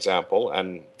 for example,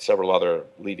 and several other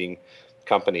leading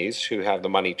companies who have the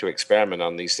money to experiment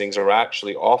on these things are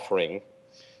actually offering.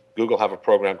 Google have a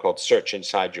program called Search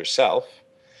Inside Yourself,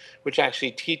 which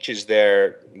actually teaches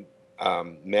their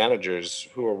managers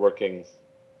who are working,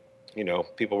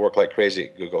 people work like crazy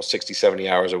at Google, 60, 70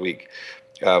 hours a week,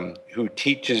 who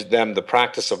teaches them the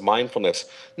practice of mindfulness,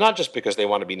 not just because they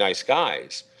want to be nice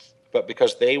guys, but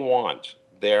because they want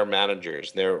their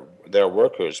managers, their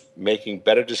workers, making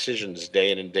better decisions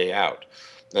day in and day out.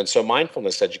 And so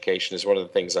mindfulness education is one of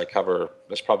the things I cover.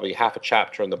 There's probably half a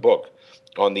chapter in the book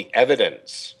on the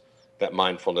evidence that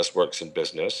mindfulness works in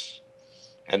business,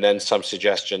 and then some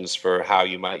suggestions for how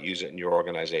you might use it in your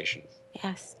organization.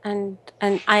 Yes, and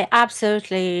I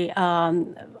absolutely,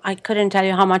 I couldn't tell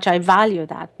you how much I value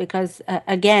that, because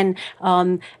again,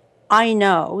 I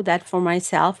know that for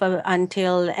myself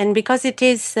and because it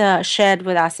is shared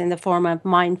with us in the form of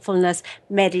mindfulness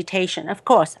meditation. Of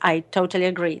course, I totally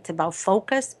agree. It's about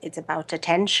focus. It's about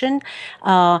attention.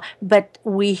 But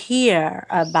we hear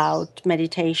about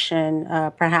meditation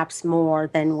perhaps more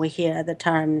than we hear the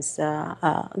term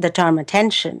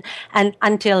attention. And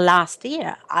until last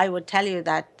year, I would tell you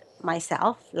that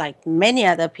myself, like many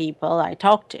other people I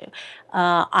talk to,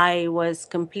 I was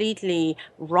completely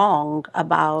wrong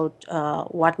about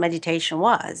what meditation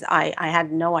was. I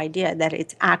had no idea that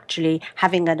it's actually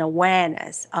having an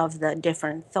awareness of the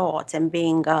different thoughts and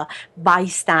being a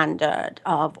bystander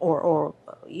of, or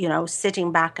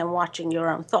sitting back and watching your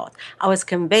own thoughts. I was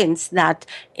convinced that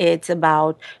it's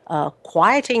about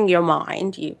quieting your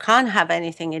mind. You can't have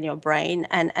anything in your brain.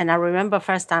 And I remember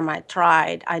first time I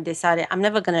tried, I decided I'm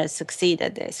never going to succeed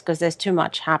at this because there's too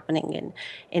much happening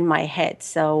in my head.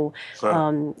 So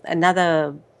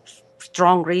another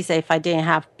strong reason, if I didn't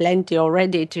have plenty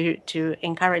already, to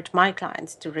encourage my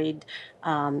clients to read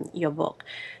your book.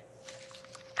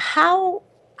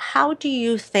 How do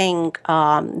you think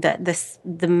that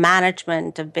the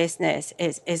management of business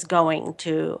is going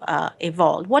to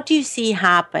evolve? What do you see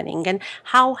happening, and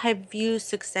how have you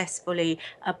successfully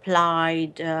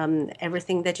applied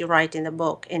everything that you write in the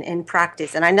book in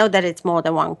practice? And I know that it's more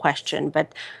than one question,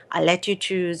 but I'll let you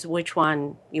choose which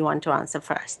one you want to answer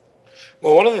first.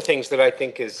 Well, one of the things that I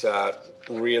think is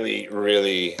really,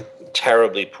 really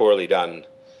terribly poorly done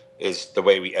is the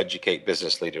way we educate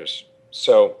business leaders.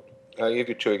 So I'll give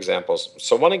you two examples.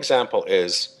 So one example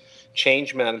is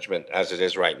change management as it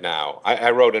is right now.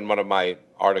 I wrote in one of my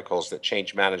articles that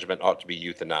change management ought to be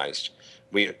euthanized.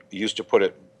 We used to put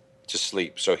it to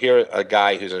sleep. So here, a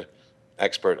guy who's an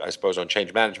expert, I suppose, on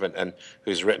change management and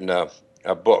who's written a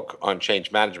book on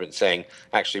change management saying,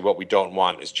 actually, what we don't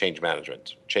want is change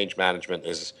management. Change management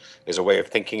is a way of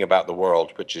thinking about the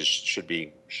world, which should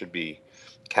be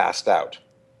cast out.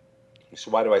 So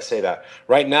why do I say that?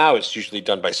 Right now, it's usually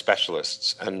done by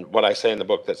specialists. And what I say in the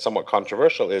book that's somewhat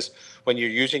controversial is when you're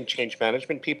using change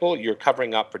management people, you're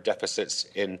covering up for deficits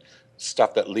in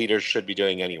stuff that leaders should be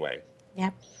doing anyway.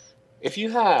 Yep. If you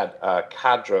had a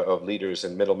cadre of leaders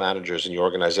and middle managers in your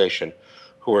organization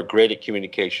who are great at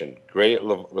communication, great at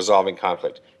resolving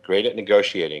conflict, great at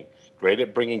negotiating, great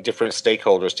at bringing different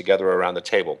stakeholders together around the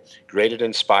table, great at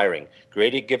inspiring,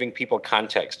 great at giving people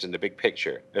context in the big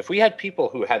picture. If we had people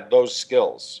who had those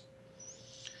skills,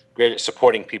 great at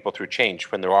supporting people through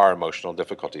change when there are emotional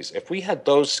difficulties, if we had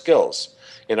those skills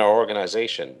in our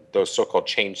organization, those so-called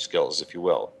change skills, if you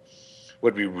will,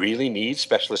 would we really need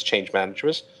specialist change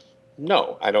managers?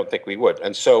 No, I don't think we would.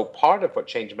 And so part of what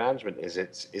change management is,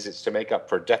 it's to make up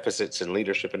for deficits in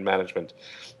leadership and management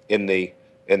in the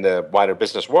wider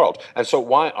business world. And so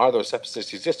why are those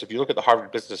deficits exist? If you look at the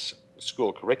Harvard Business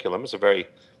School curriculum, it's a very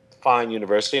fine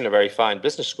university and a very fine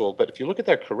business school, but if you look at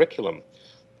their curriculum,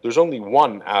 there's only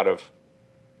one out of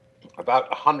about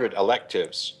 100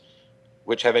 electives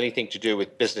which have anything to do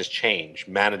with business change,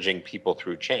 managing people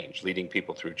through change, leading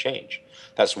people through change.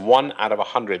 That's 1 out of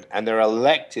 100, and they're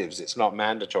electives, it's not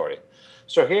mandatory.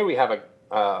 So here we have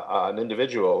an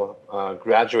individual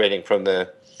graduating from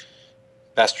the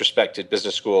best respected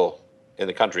business school in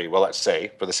the country. Well, let's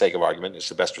say, for the sake of argument, it's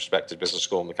the best respected business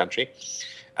school in the country,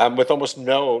 with almost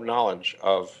no knowledge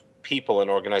of people and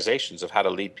organizations of how to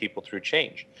lead people through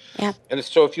change. Yeah. And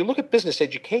so if you look at business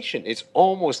education, it's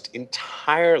almost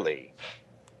entirely,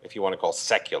 if you want to call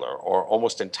secular, or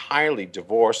almost entirely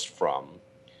divorced from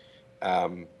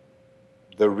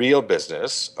the real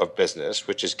business of business,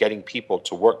 which is getting people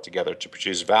to work together to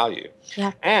produce value.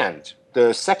 Yeah. And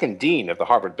the second dean of the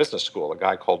Harvard Business School, a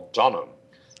guy called Dunham,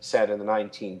 said in the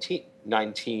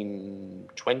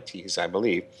 1920s, I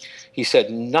believe, he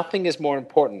said, nothing is more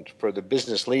important for the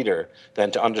business leader than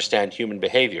to understand human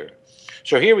behavior.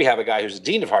 So here we have a guy who's the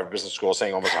dean of Harvard Business School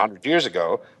saying almost 100 years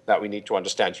ago that we need to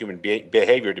understand human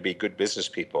behavior to be good business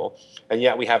people. And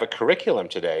yet we have a curriculum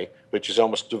today which is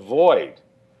almost devoid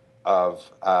of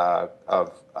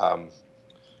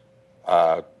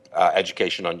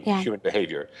education on human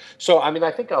behavior. So, I mean,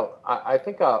 I think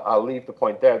I'll leave the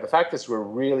point there. The fact is, we're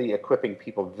really equipping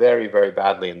people very, very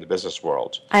badly in the business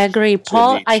world. I agree,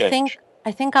 Paul. I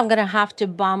think I'm going to have to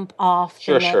bump off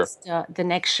the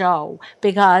next show,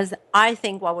 because I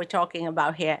think what we're talking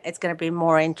about here, it's going to be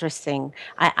more interesting.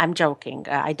 I'm joking.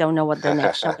 I don't know what the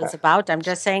next show is about. I'm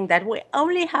just saying that we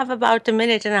only have about a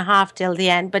minute and a half till the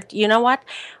end. But you know what?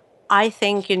 I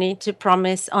think you need to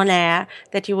promise on air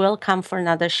that you will come for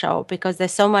another show, because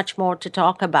there's so much more to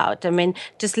talk about. I mean,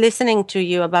 just listening to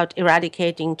you about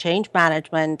eradicating change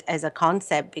management as a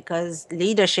concept, because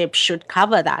leadership should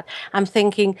cover that. I'm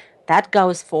thinking That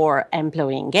goes for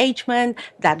employee engagement.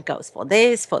 That goes for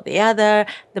this, for the other.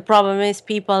 The problem is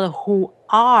people who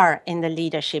are in the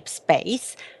leadership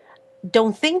space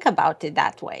don't think about it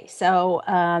that way. So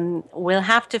we'll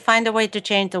have to find a way to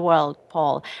change the world,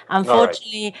 Paul.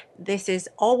 Unfortunately, this is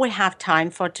all we have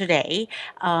time for today.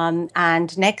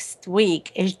 And next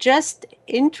week is just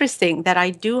interesting that I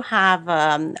do have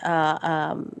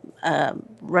a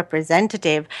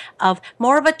representative of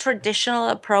more of a traditional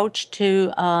approach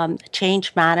to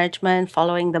change management,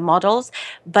 following the models.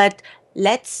 But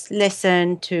let's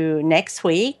listen to next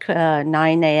week,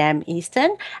 9 a.m.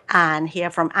 Eastern, and hear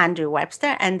from Andrew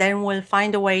Webster, and then we'll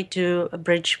find a way to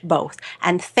bridge both.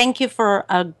 And thank you for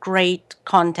a great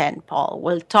content, Paul.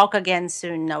 We'll talk again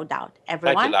soon, no doubt.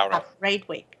 Everyone, thank you, Laura. Have a great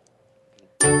week.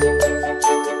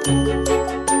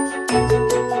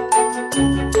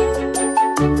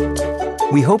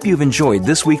 We hope you've enjoyed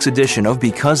this week's edition of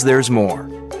Because There's More.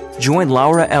 Join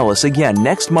Laura Ellis again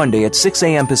next Monday at 6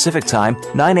 a.m. Pacific Time,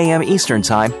 9 a.m. Eastern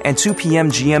Time, and 2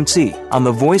 p.m. GMT on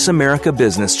the Voice America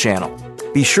Business Channel.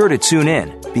 Be sure to tune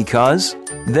in, because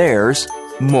there's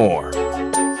more.